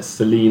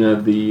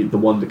Selina, the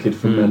wonder kid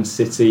from Man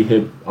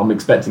City, I'm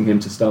expecting him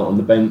to start on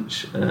the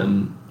bench.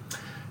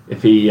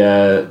 If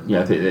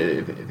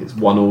it's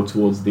 1-1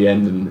 towards the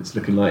end and it's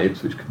looking like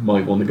Ipswich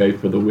might want to go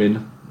for the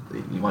win,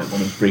 you might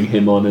want to bring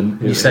him on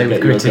and you say with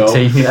gritted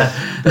teeth.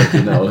 I don't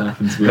think that will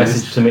happen, to be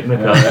Message honest. to Mick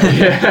McCarthy.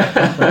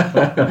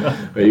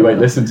 But he won't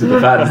listen to the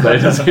fans though,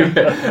 does he?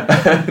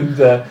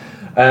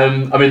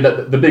 And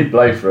the big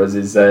blow for us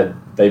is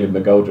David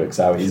McGoldrick's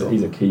out.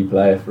 He's a key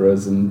player for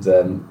us, and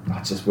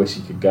I just wish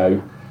he could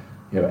go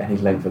any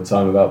length of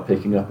time without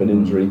picking up an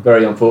injury.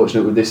 Very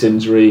unfortunate with this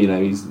injury.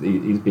 He's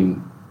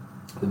been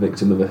the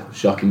victim of a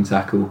shocking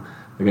tackle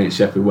against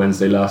Sheffield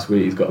Wednesday last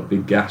week. He's got a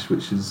big gash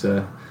which has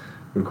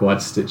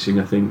required stitching,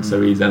 I think,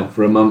 so he's out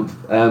for a month.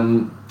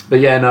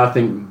 I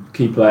think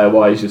key player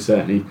wise, you're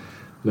certainly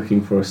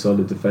looking for a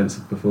solid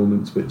defensive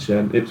performance, which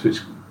Ipswich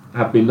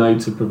have been known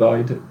to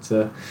provide.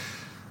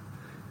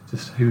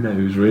 Just who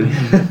knows, really.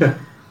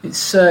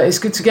 It's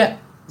good to get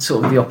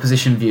sort of the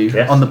opposition view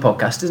on the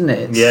podcast, isn't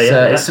it?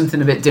 It's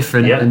something a bit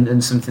different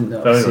and something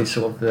that obviously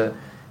sort of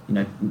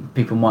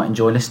people might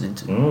enjoy listening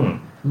to.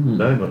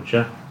 Very much,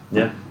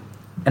 yeah.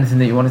 Anything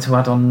that you wanted to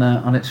add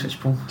on Ipswich,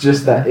 Paul?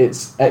 Just that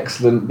it's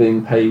excellent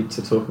being paid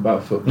to talk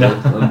about football.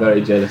 I'm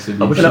very jealous of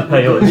you. I wish I'd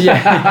pay us.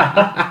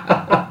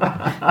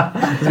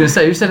 I was going to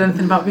say, who said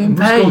anything about being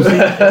paid?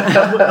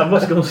 I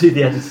must go and see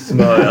the editor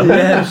tomorrow.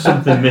 There's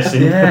something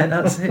missing. Yeah,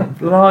 that's it.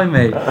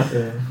 Blimey.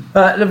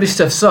 Lovely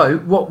stuff. So,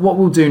 what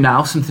we'll do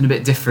now, something a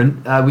bit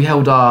different. We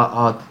held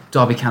our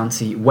Derby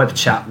County web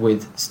chat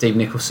with Steve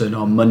Nicholson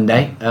on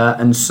Monday,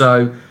 and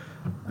so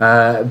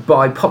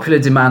by popular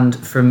demand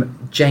from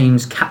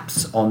James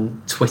Caps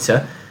on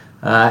Twitter,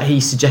 he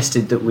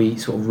suggested that we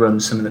sort of run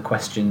some of the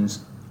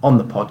questions on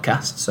the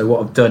podcast. So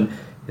what I've done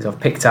is I've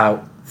picked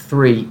out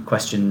 3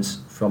 questions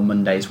from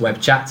Monday's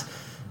web chat,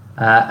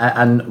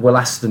 and we'll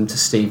ask them to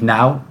Steve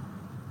now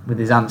with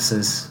his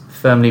answers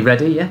firmly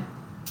ready. Yeah,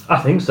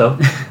 I think so.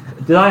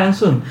 Did I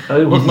answer them?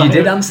 You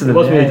did answer them. It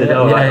was me who did it.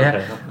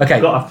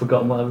 Okay. I've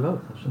forgotten what I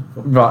wrote. Actually.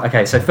 Right.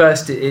 Okay. So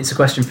first, it's a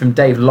question from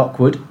Dave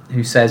Lockwood,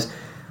 who says,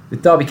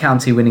 with Derby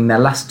County winning their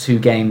last 2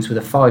 games with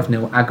a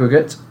 5-0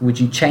 aggregate, would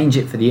you change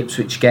it for the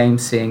Ipswich game,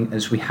 seeing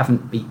as we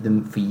haven't beat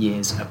them for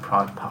years at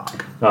Pride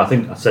Park? No, I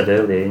think I said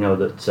earlier,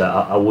 that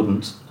I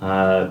wouldn't.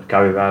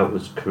 Gary Rowett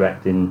was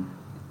correct in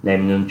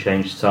naming an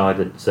unchanged side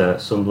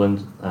at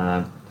Sunderland.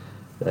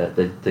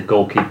 The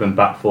goalkeeper and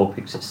back four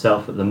picks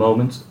itself at the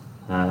moment.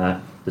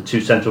 The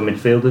 2 central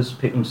midfielders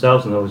pick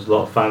themselves, and there was a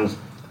lot of fans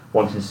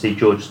wanting to see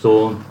George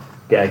Thorne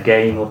get a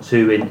game or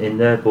 2 in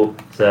there, but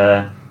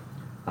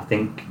I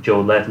think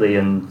Joe Ledley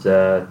and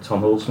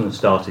Tom Hulson have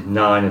started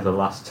 9 of the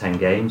last 10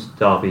 games.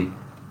 Derby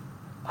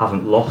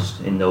haven't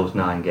lost in those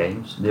 9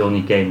 games. The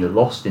only game they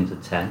lost into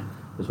 10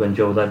 was when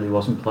Joe Ledley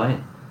wasn't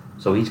playing.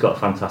 So he's got a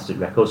fantastic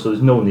record, so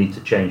there's no need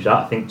to change that.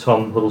 I think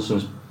Tom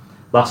Huddleston's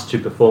last 2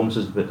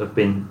 performances have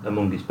been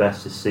among his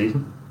best this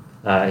season.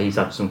 He's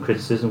had some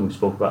criticism, we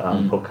spoke about that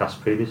on the podcast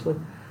previously.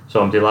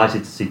 So I'm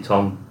delighted to see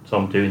Tom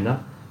doing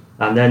that.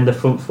 And then the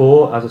front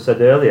 4, as I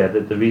said earlier,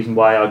 the reason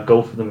why I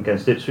go for them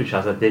against Ipswich,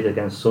 as I did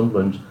against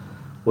Sunderland,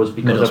 was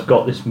because I've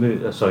got this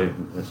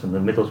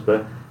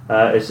Middlesbrough.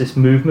 It's this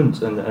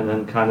movement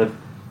and kind of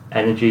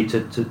energy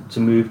to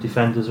move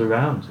defenders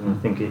around, and I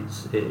think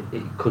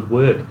it could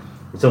work.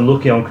 It's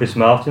unlucky on Chris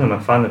Martin. I'm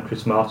a fan of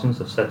Chris Martin's.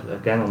 I've said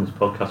again on this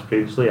podcast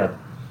previously. I'd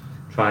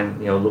try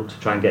and look to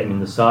try and get him in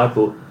the side,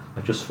 but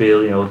I just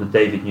feel the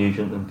David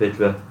Nugent and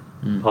Vidra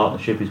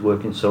partnership is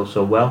working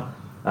so well.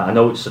 I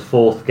know it's the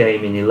 4th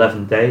game in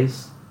 11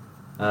 days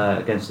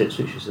against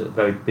Ipswich. It's a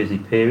very busy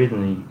period,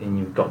 and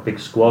you've got a big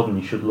squad, and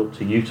you should look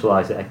to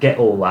utilise it. I get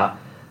all that,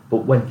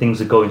 but when things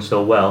are going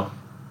so well,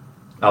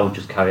 I would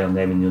just carry on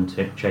naming the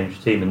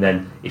unchanged team, and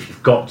then if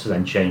you've got to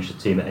then change the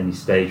team at any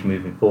stage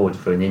moving forward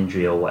for an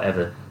injury or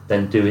whatever,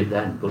 then do it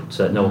then. But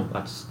no,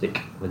 I'd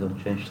stick with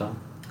unchanged time.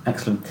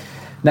 Excellent.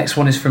 Next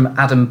one is from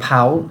Adam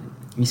Powell.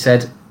 He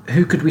said,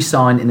 who could we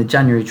sign in the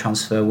January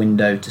transfer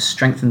window to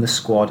strengthen the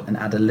squad and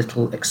add a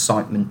little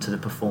excitement to the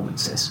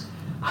performances?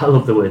 I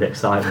love the word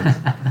excitement.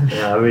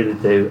 Yeah, I really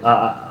do.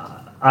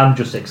 I'm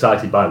just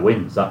excited by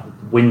wins. That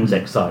wins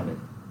excitement,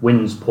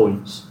 wins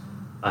points,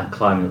 and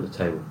climbing up the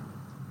table.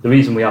 The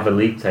reason we have a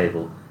league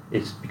table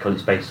is because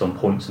it's based on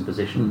points and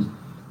positions.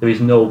 There is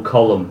no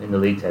column in the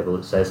league table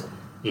that says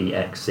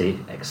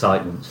EXC,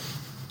 excitement,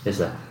 is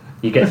there?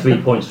 You get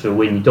 3 points for a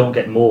win. You don't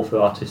get more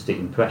for artistic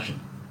impression.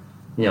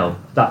 You know,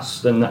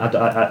 and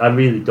I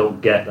really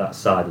don't get that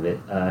side of it.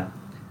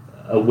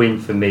 A win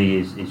for me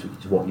is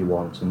what you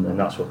want, and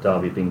that's what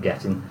Derby have been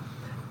getting.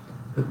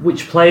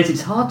 Which players?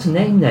 It's hard to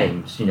name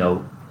names. You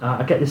know,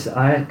 I get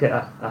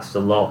asked a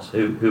lot.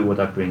 Who would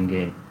I bring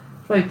in?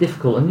 It's very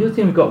difficult. And the other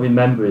thing we've got to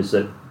remember is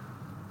that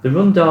the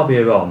run Derby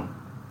are on,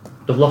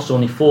 they've lost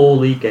only 4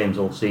 league games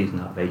all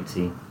season out of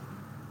 18.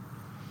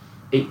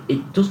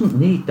 It doesn't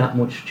need that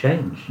much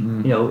change. You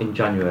know, in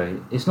January,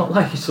 it's not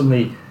like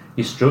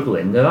you're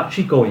struggling. They're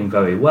actually going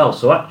very well.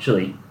 So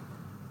actually,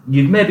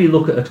 you'd maybe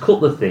look at a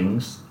couple of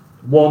things.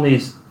 One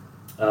is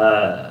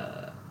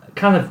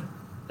kind of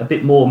a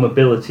bit more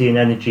mobility and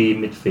energy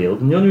in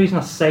midfield. And the only reason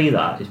I say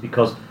that is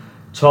because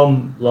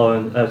Joe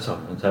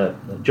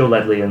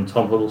Ledley and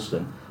Tom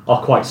Huddleston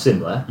are quite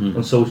similar,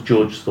 and so is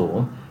George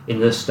Thorne in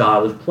their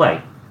style of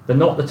play. They're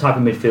not the type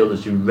of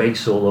midfielders who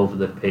race all over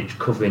the pitch,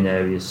 covering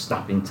areas,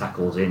 snapping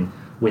tackles in,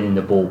 winning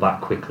the ball back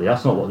quickly.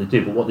 That's not what they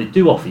do. But what they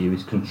do offer you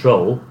is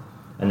control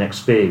and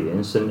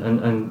experience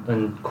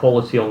and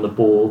quality on the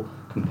ball,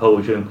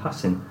 composure and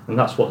passing. And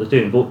that's what they're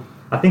doing. But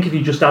I think if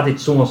you just added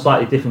someone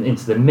slightly different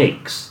into the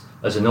mix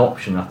as an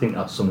option, I think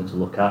that's something to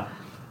look at.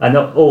 And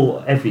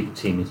every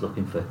team is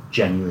looking for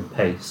genuine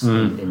pace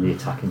in the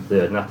attacking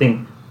third. And I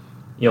think,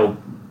 you know,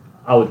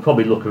 I would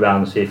probably look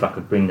around and see if I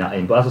could bring that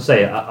in. But as I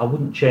say, I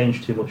wouldn't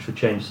change too much for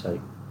change's sake.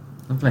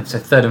 Lovely. So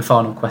third and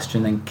final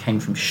question then came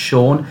from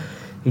Sean.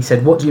 He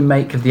said, what do you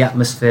make of the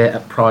atmosphere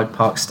at Pride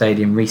Park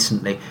Stadium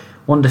recently?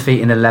 1 defeat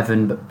in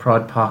 11, but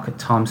Pride Park at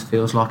times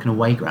feels like an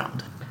away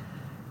ground.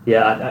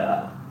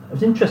 Yeah, it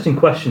was an interesting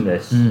question,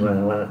 this,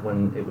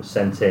 when it was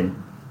sent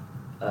in.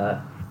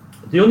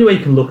 The only way you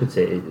can look at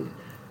it,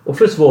 well,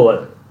 first of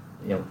all,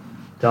 you know,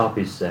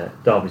 Derby's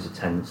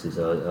attendances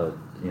are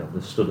you know,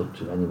 they've stood up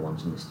to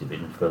anyone's in this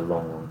division for a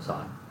long, long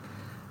time.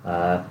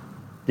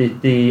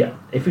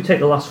 If we take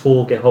the last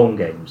 4 home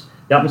games,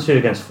 the atmosphere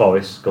against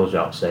Forest, goes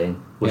without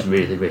saying, was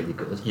really, really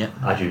good, as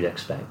you'd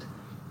expect.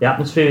 The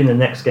atmosphere in the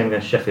next game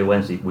against Sheffield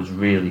Wednesday was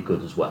really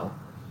good as well.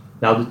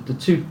 Now, the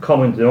two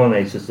common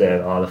denominators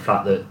there are the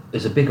fact that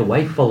there's a big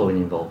away following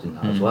involved in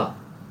that as well.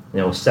 You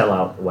know, a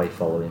sell-out away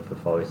following for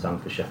Forest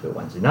and for Sheffield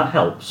Wednesday. And that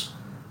helps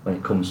when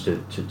it comes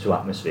to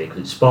atmosphere,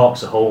 because it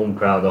sparks a home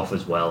crowd off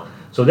as well.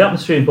 So the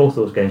atmosphere in both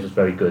those games was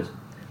very good.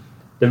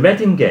 The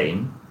Reading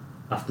game,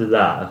 after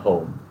that at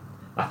home,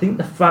 I think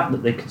the fact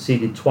that they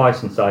conceded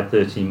twice inside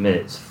 13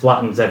 minutes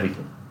flattens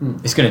everything.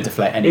 It's going to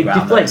deflate any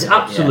ground. It deflates,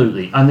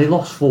 absolutely. Yeah. And they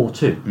lost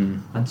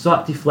 4-2. And so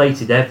that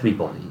deflated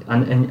everybody.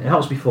 And that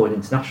was before an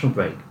international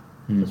break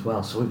as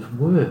well. So it was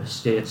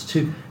worse. It's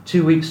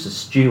two weeks to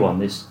stew on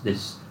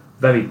this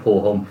very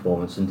poor home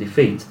performance and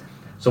defeat.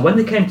 So when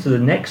they came to the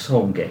next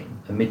home game,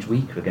 a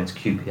midweeker against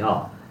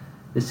QPR,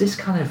 there's this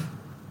kind of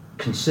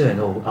concern,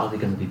 are they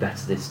going to be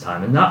better this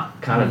time? And that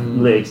kind of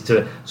leads to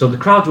it. So the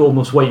crowd were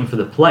almost waiting for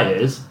the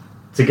players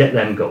to get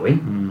them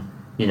going,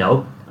 you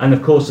know. And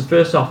of course, the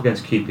first half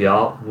against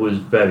QPR was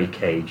very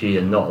cagey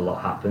and not a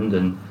lot happened,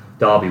 and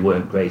Derby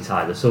weren't great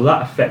either. So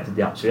that affected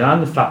the atmosphere,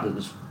 and the fact that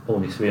there's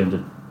only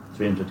 300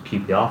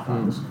 QPR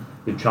fans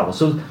who travel.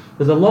 So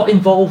there's a lot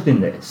involved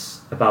in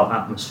this about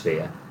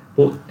atmosphere,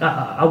 but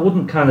I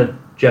wouldn't kind of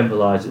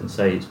generalise it and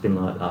say it's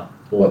been like that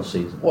all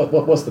season.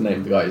 What's the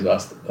name of the guy who's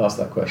asked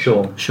that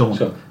question?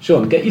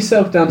 Sean, get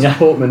yourself down to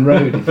Portman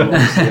Road if you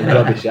want to see a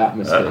rubbish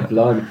atmosphere.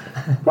 Blimey.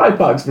 Pride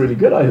Park's really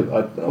good.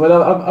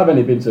 I've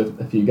only been to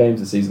a few games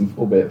this season,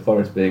 albeit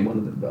Forest being one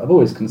of them, but I've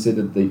always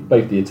considered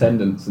both the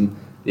attendance and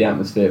the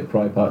atmosphere at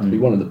Pride Park to be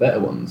one of the better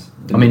ones.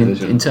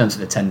 In terms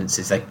of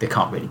attendances, they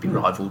can't really be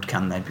rivalled,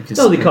 can they? Because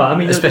no, they can't. I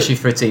mean, especially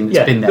for a team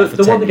that's been there for 10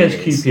 years. The one against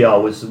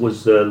QPR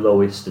was the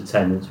lowest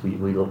attendance. We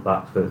look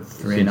back for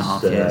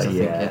 3.5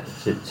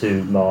 years,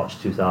 to March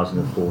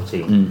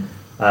 2014.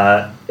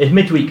 A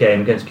midweek game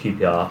against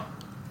QPR,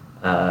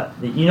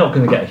 you're not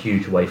going to get a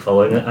huge away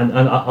following, and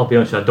I'll be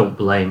honest, I don't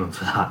blame them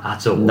for that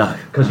at all. No,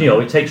 because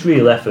it takes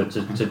real effort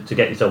to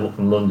get yourself up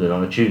from London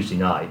on a Tuesday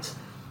night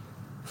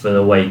for an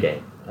away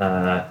game.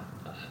 I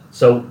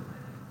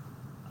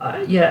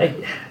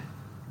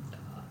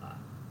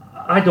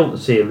don't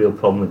see a real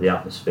problem with the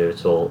atmosphere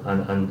at all,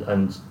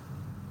 and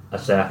I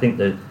think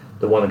the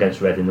one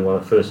against Reading, the one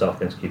the first half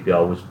against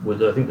QPR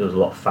was I think there was a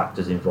lot of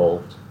factors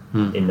involved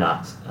in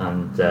that,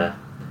 and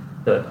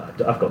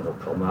I've got no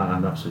problem.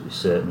 I'm absolutely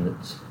certain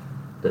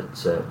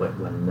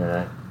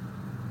that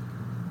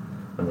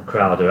when the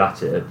crowd are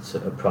at it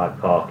at Pride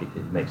Park, it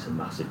makes a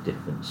massive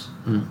difference,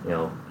 you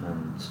know,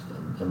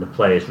 and the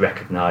players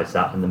recognise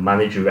that, and the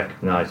manager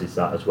recognises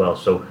that as well.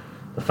 So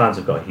the fans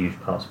have got a huge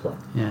part to play.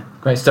 Yeah,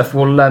 great stuff.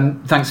 Well,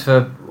 thanks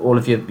for all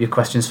of your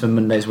questions for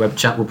Monday's web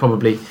chat. We'll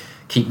probably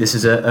keep this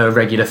as a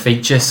regular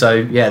feature. So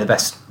yeah, the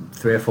best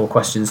 3 or 4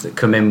 questions that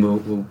come in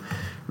we'll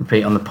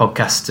repeat on the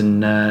podcast,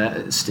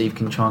 and Steve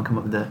can try and come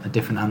up with a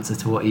different answer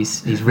to what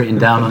he's written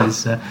down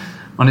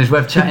on his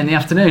web chat in the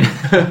afternoon.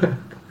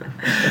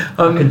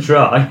 I can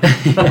try.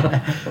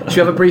 Should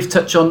you have a brief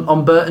touch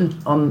on Burton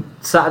on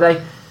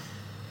Saturday?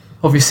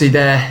 Obviously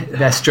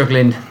they're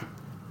struggling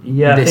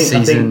this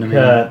season.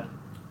 I think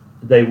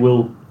they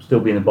will still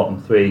be in the bottom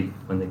 3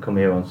 when they come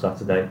here on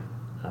Saturday.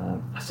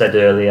 I said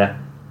earlier,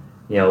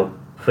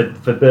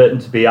 for Burton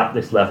to be at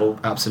this level,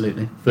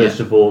 absolutely. First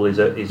of all, is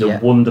a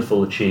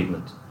wonderful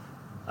achievement.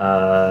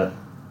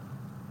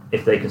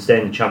 If they can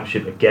stay in the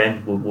Championship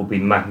again, will be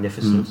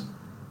magnificent.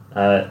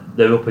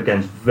 They're up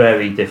against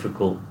very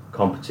difficult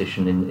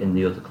competition in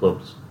the other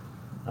clubs.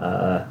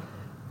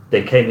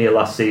 They came here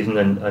last season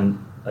and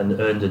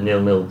earned a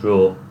 0-0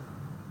 draw.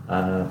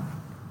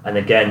 And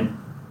again,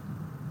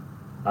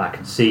 I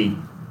can see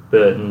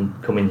Burton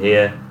coming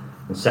here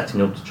and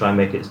setting up to try and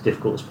make it as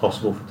difficult as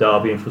possible for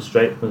Derby and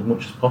frustrate them as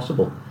much as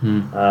possible.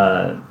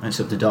 It's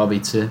up to Derby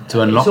to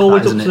unlock. It's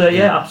always that, up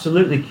to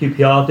absolutely.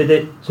 QPR did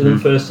it to them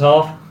first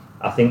half.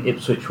 I think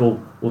Ipswich will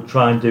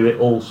try and do it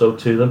also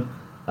to them.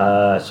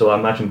 So I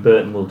imagine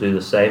Burton will do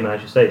the same. And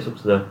as you say, it's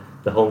up to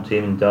the home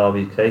team in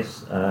Derby's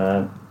case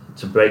to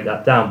break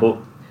that down. But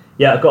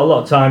yeah, I've got a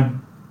lot of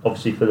time,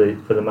 obviously, for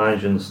the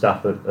manager and the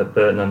staff at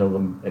Burton. I know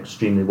them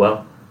extremely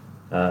well.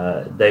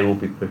 They will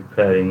be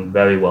preparing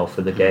very well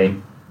for the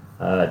game.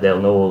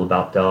 They'll know all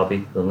about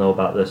Derby. They'll know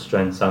about their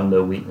strengths and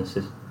their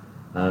weaknesses.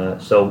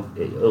 So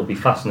it'll be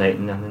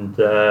fascinating, and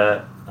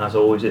as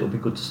always, it'll be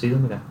good to see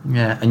them again.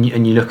 Yeah, and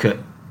you look at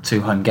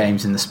 2 home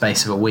games in the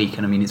space of a week,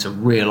 and I mean, it's a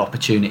real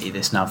opportunity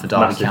this now for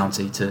Derby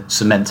County to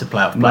cement a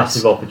playoff place.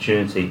 Massive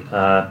opportunity,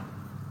 but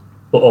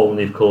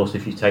only, of course,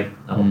 if you take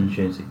that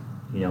opportunity.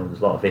 There's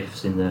a lot of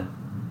ifs in there.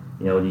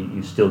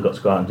 You've still got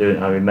to go out and do it.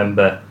 And I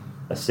remember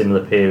a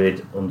similar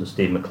period under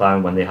Steve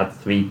McLaren when they had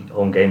 3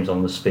 home games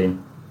on the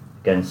spin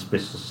against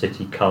Bristol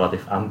City,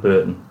 Cardiff and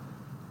Burton,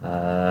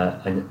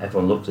 and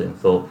everyone looked at it and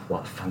thought,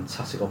 what a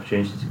fantastic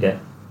opportunity to get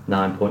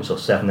 9 points or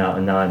 7 out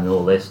of 9 and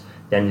all this.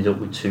 They ended up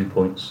with 2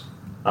 points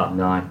out of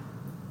 9.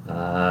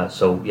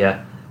 So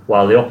yeah,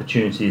 while the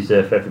opportunity is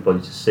there for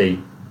everybody to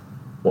see,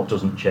 what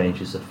doesn't change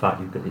is the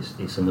fact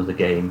it's another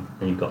game,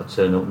 and you've got to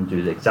turn up and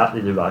do exactly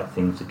the right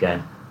things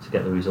again to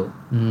get the result.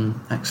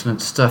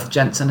 Excellent stuff,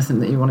 gents. Anything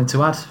that you wanted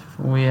to add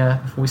before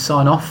we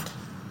sign off?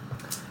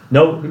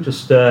 No,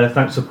 just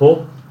thanks to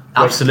Paul.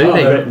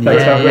 Absolutely.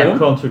 Great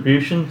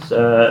contributions.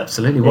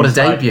 Absolutely. What a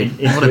debut.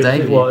 What a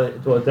debut.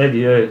 What a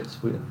debut.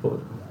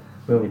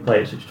 We only play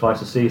Ipswich twice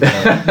a season.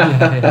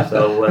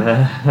 So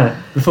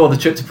before the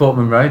trip to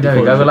Portman Road, there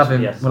we go. We'll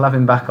have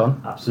him back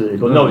on. Absolutely.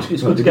 But no, it's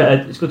good to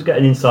get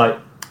an insight.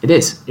 It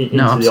is into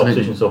the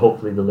opposition. So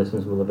hopefully the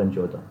listeners will have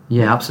enjoyed that.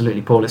 Yeah,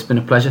 absolutely, Paul. It's been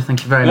a pleasure.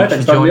 Thank you very much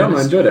for joining us.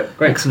 I enjoyed it.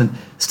 Great. Excellent,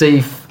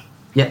 Steve.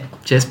 Yeah.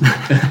 Cheers.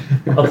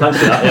 Oh, thanks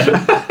for that.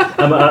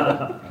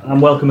 Yeah. I'm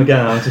welcome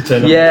again to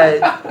turn up.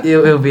 Yeah,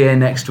 he'll be here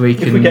next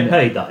week. If we get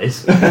paid, that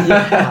is.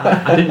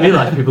 I didn't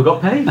realise people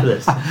got paid for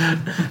this.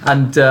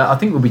 And I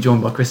think we'll be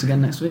joined by Chris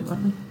again next week,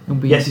 won't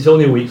we? Yes, it's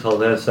only a week's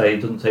holiday. I'd say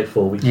it doesn't take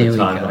 4 weeks at a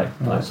time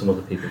like some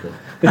other people do.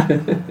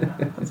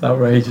 That's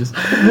outrageous.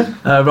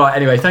 Right,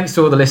 anyway, thanks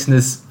to all the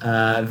listeners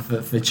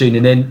for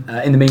tuning in.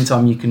 In the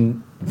meantime, you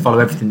can follow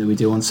everything that we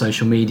do on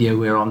social media.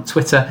 We're on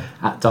Twitter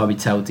at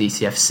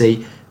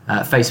DerbyTellDCFC.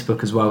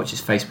 Facebook as well, which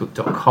is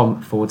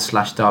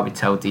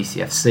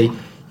facebook.com/DerbyTellDCFC. You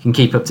can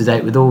keep up to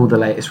date with all the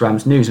latest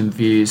Rams news and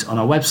views on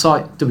our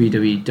website,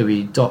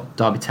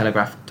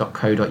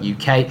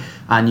 www.derbytelegraph.co.uk,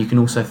 and you can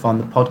also find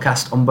the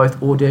podcast on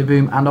both Audio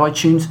Boom and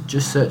iTunes.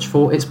 Just search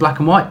for It's Black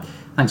and White.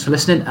 Thanks for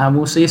listening, and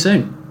we'll see you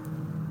soon.